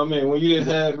 you know what I mean? When you didn't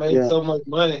have made Yeah, so much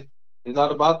money, it's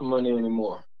not about the money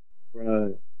anymore.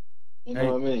 right. You know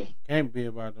Can't what I mean? can't be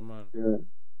about the money. Yeah,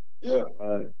 Yeah.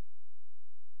 right.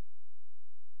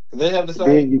 'Cause they have the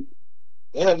And then same. you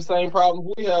They have the same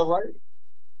problems we have, right?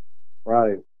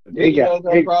 right. But they got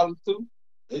Billionaires have problems too.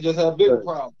 They just have bigger but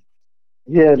problems.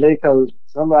 yeah, they cause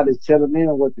somebody's telling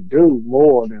them what to do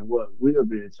more than what we're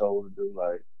being told to do.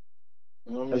 Like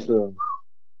You know what I that's mean?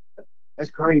 a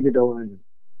that's crazy though, and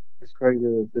it's crazy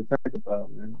to think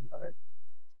about, man. Like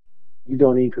you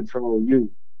don't even control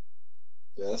you.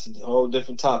 Yeah, that's a whole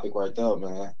different topic right there,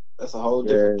 man. That's a whole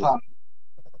different Yeah, topic.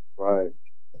 right.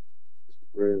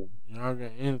 Real Y'all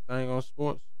got anything on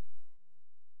sports?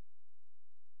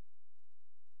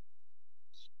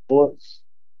 sports.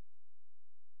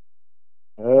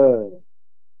 Uh,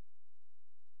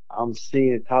 I'm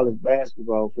seeing college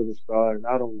basketball for the start, and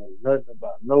I don't know nothing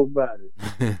about nobody.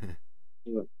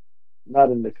 You know,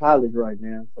 not in the college right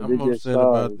now, so they I'm just upset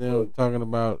about started. But them talking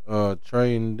about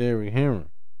trading Derrick Henry.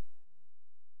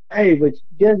 hey, but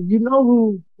yes, you know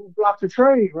who blocked the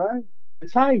trade, right? The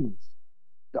Titans.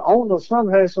 The owner,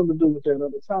 something had something to do with that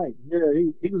other Titan.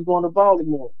 Yeah, he was going to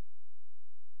Baltimore.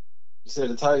 You said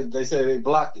the Titans. They said they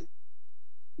blocked it.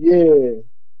 Yeah,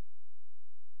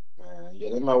 Man, yeah,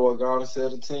 they might well go on and sell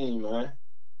the team, man.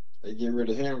 They get rid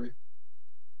of Henry.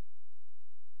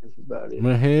 that's about it.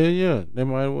 Man, hell yeah, they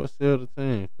might as well sell the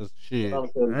team. Cause shit, Go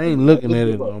and sell the I ain't team, man. looking Just at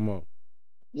give it up. no more.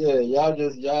 Yeah, y'all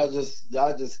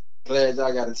just glad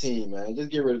y'all got a team, man.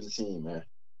 Just get rid of the team, man.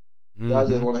 Y'all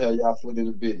just Mm-hmm. want to have y'all foot in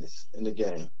the business in the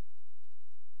game.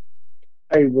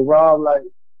 Hey, but Rob, like,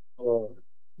 uh,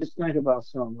 just think about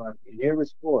something like in every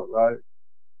sport, right?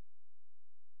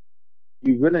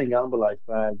 You really ain't got but like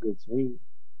five good teams.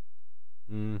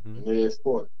 Mm-hmm. In their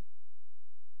sport.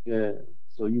 Yeah,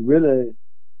 so you really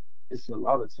it's a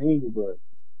lot of teams, but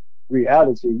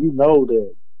reality, you know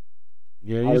that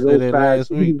Yeah, out you of said those that five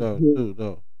last week teams, though, too,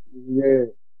 though. yeah,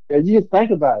 yeah, you just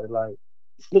think about it, like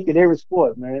look at every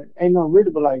sport, man. Ain't no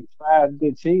really but like five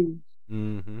good teams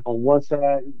Mm-hmm. on one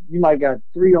side. You might got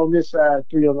three on this side,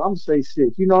 three on. I'm gonna say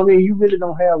six. You know what I mean? You really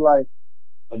don't have like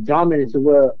a dominance to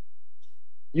where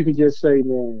you can just say,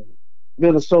 man,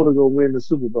 Minnesota gonna win the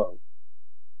Super Bowl.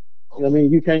 You know what I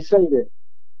mean? You can't say that,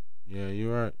 Yeah,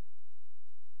 you're right.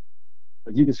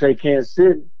 but you can say Kansas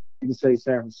City. You can say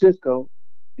San Francisco.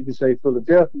 You can say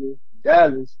Philadelphia,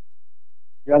 Dallas.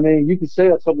 You know what I mean? You can say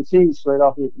a couple teams straight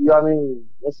off. You know what I mean?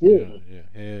 That's it. Yeah, yeah,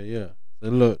 hell yeah. So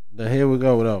look, here we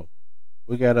go though.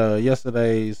 We got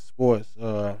yesterday's sports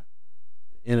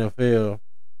NFL.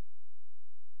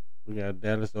 We got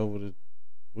Dallas over the.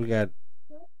 We got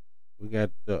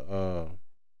the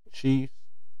Chiefs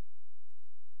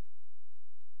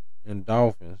and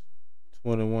Dolphins,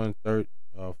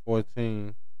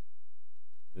 14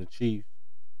 the Chiefs.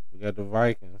 We got the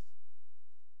Vikings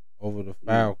over the Yeah.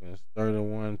 Falcons,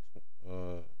 31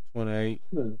 28.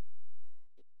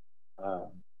 Uh,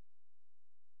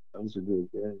 that was a good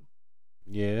game.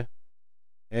 Yeah.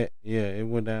 Yeah, it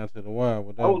went down to the wire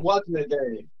with I that was one. watching that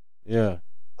game. Yeah.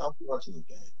 I was watching the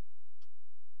game.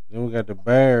 Then we got the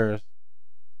Bears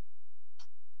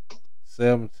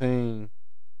 17-24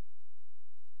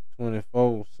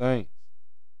 Saints.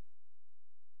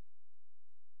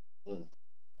 Mm.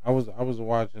 I was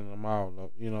watching them all, in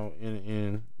you know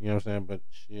what I'm saying, but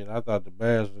shit, I thought the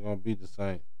Bears was gonna beat the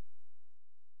Saints.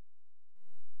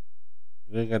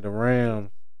 They got the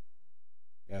Rams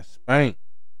got spanked.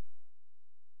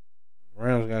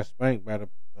 Rams got spanked by the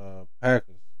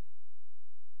Packers.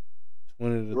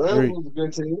 20-3. Rams was a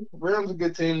good team. Rams a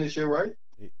good team this year, right?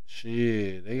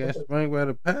 Shit, they got spanked by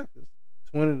the Packers.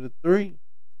 20-3.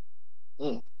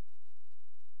 Mm.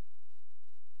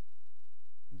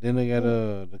 Then they got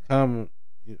the common.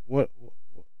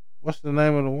 What's the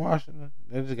name of the Washington?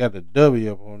 They just got the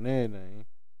W up on their name.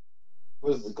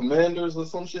 Was the Commanders or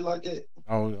some shit like that?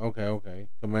 Oh, okay.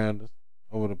 Commanders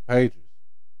over the Patriots.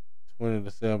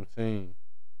 20-17.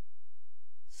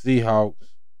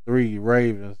 Seahawks 3.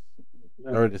 Ravens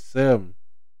 37.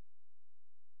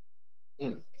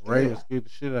 Ravens kicked the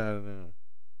shit out of them.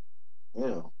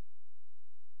 Yeah.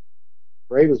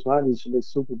 Ravens might need to make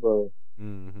Super Bowl.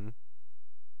 Mm-hmm.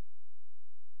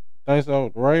 Think so?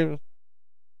 The Ravens.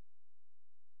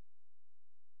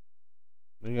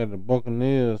 They got the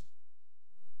Buccaneers.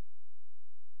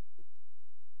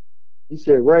 You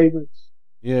said Ravens?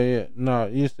 Yeah. No,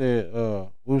 you said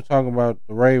we were talking about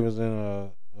the Ravens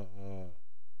and the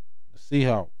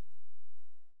Seahawks.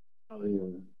 Oh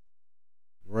yeah.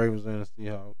 The Ravens and the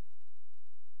Seahawks.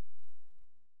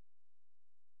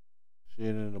 Shit,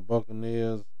 and the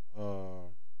Buccaneers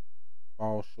fall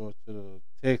short to the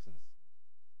Texans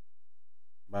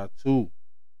by 2.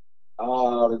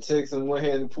 The Texans went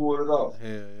ahead and pulled it off.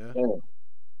 Hell yeah. Yeah.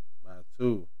 By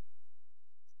 2.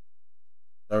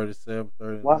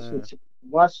 37-39.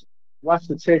 Watch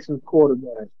the Texans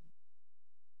quarterback.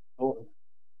 Oh,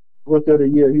 rookie of the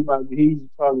year. He might be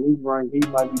the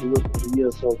rookie of the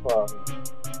year so far.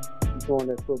 He's throwing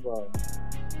that football.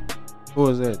 Who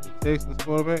is that? The Texans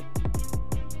quarterback?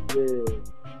 Yeah.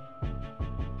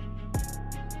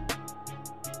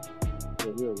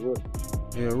 Yeah, he's a rookie.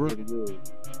 Yeah, rookie. Pretty good.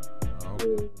 Oh,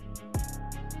 okay.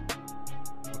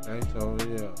 Yeah. Okay, so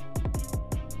yeah.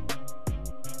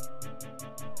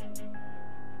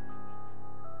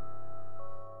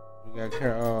 We got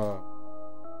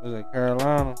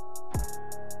Carolina.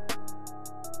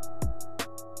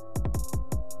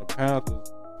 The Panthers.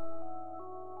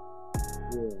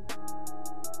 Yeah.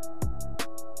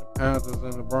 The Panthers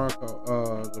and the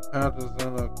Broncos. The Panthers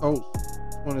and the Colts.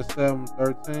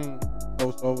 27-13.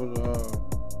 Colts over the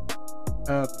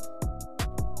Panthers.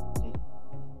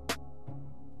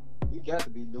 We got to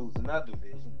be losing that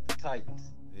division. The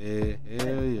Titans. Yeah,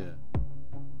 hell yeah.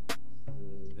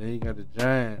 Then you got the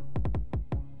Giants.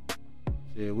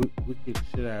 Shit, we kick the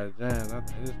shit out of the Giants. I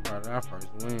think this is probably our first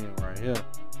win right here.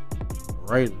 The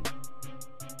Raiders.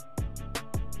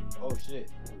 Oh shit.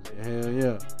 Yeah, hell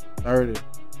yeah. 30-6.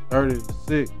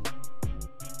 30-6.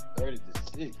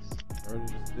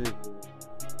 30-6.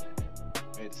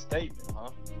 Made a statement,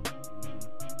 huh?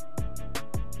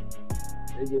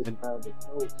 They just had the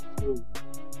coach too.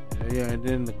 Yeah, and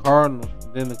then the Cardinals.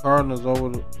 Over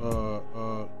the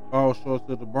fall short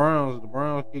to the Browns. The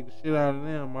Browns kicked the shit out of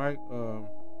them, Mike.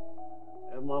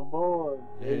 And my boy,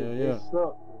 they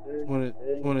suck.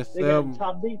 27. They got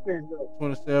top defense though.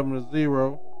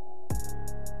 27-0.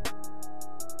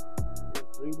 Yeah,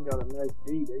 Sweden got a nice D.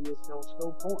 They just don't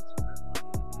score points, man.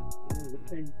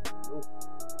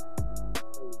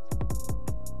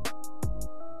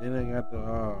 Then they got the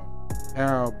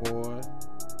Cowboys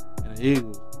and the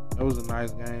Eagles. That was a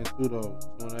nice game too, though.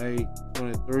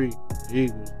 28-23,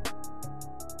 Eagles.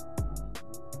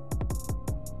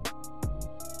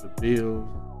 The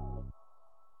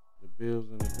Bills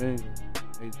and the Bengals,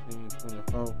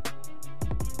 18-24.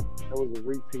 That was a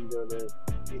repeat of that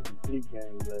incomplete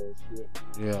game last year.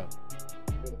 Yeah.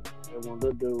 And when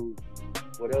little dude,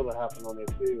 whatever happened on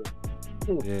that field.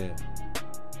 Yeah.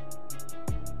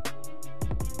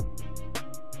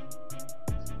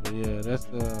 But yeah,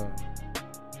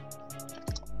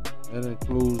 that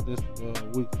includes this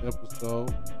week's episode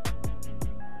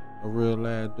of Real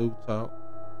Lad Duk Talk.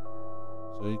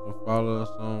 So you can follow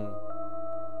us on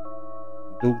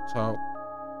Duk Talk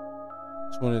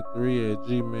 23 at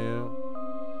Gmail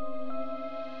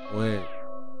or at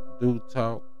Duk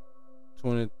Talk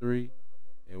 23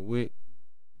 at wit.site.com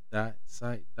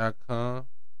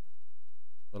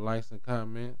for likes and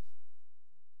comments.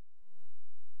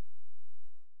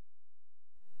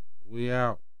 We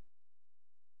out.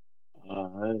 All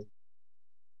right.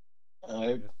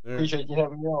 Yes, sir. Appreciate you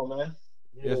having me on, man.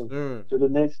 Yes, sir. To the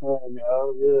next time,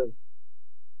 y'all.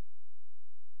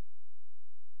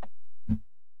 Yeah.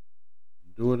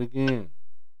 Do it again.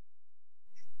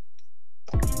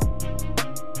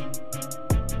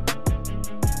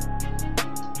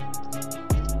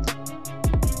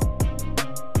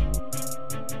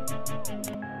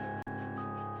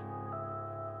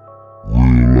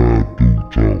 Real Life Duk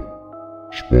Talk,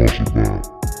 sponsored by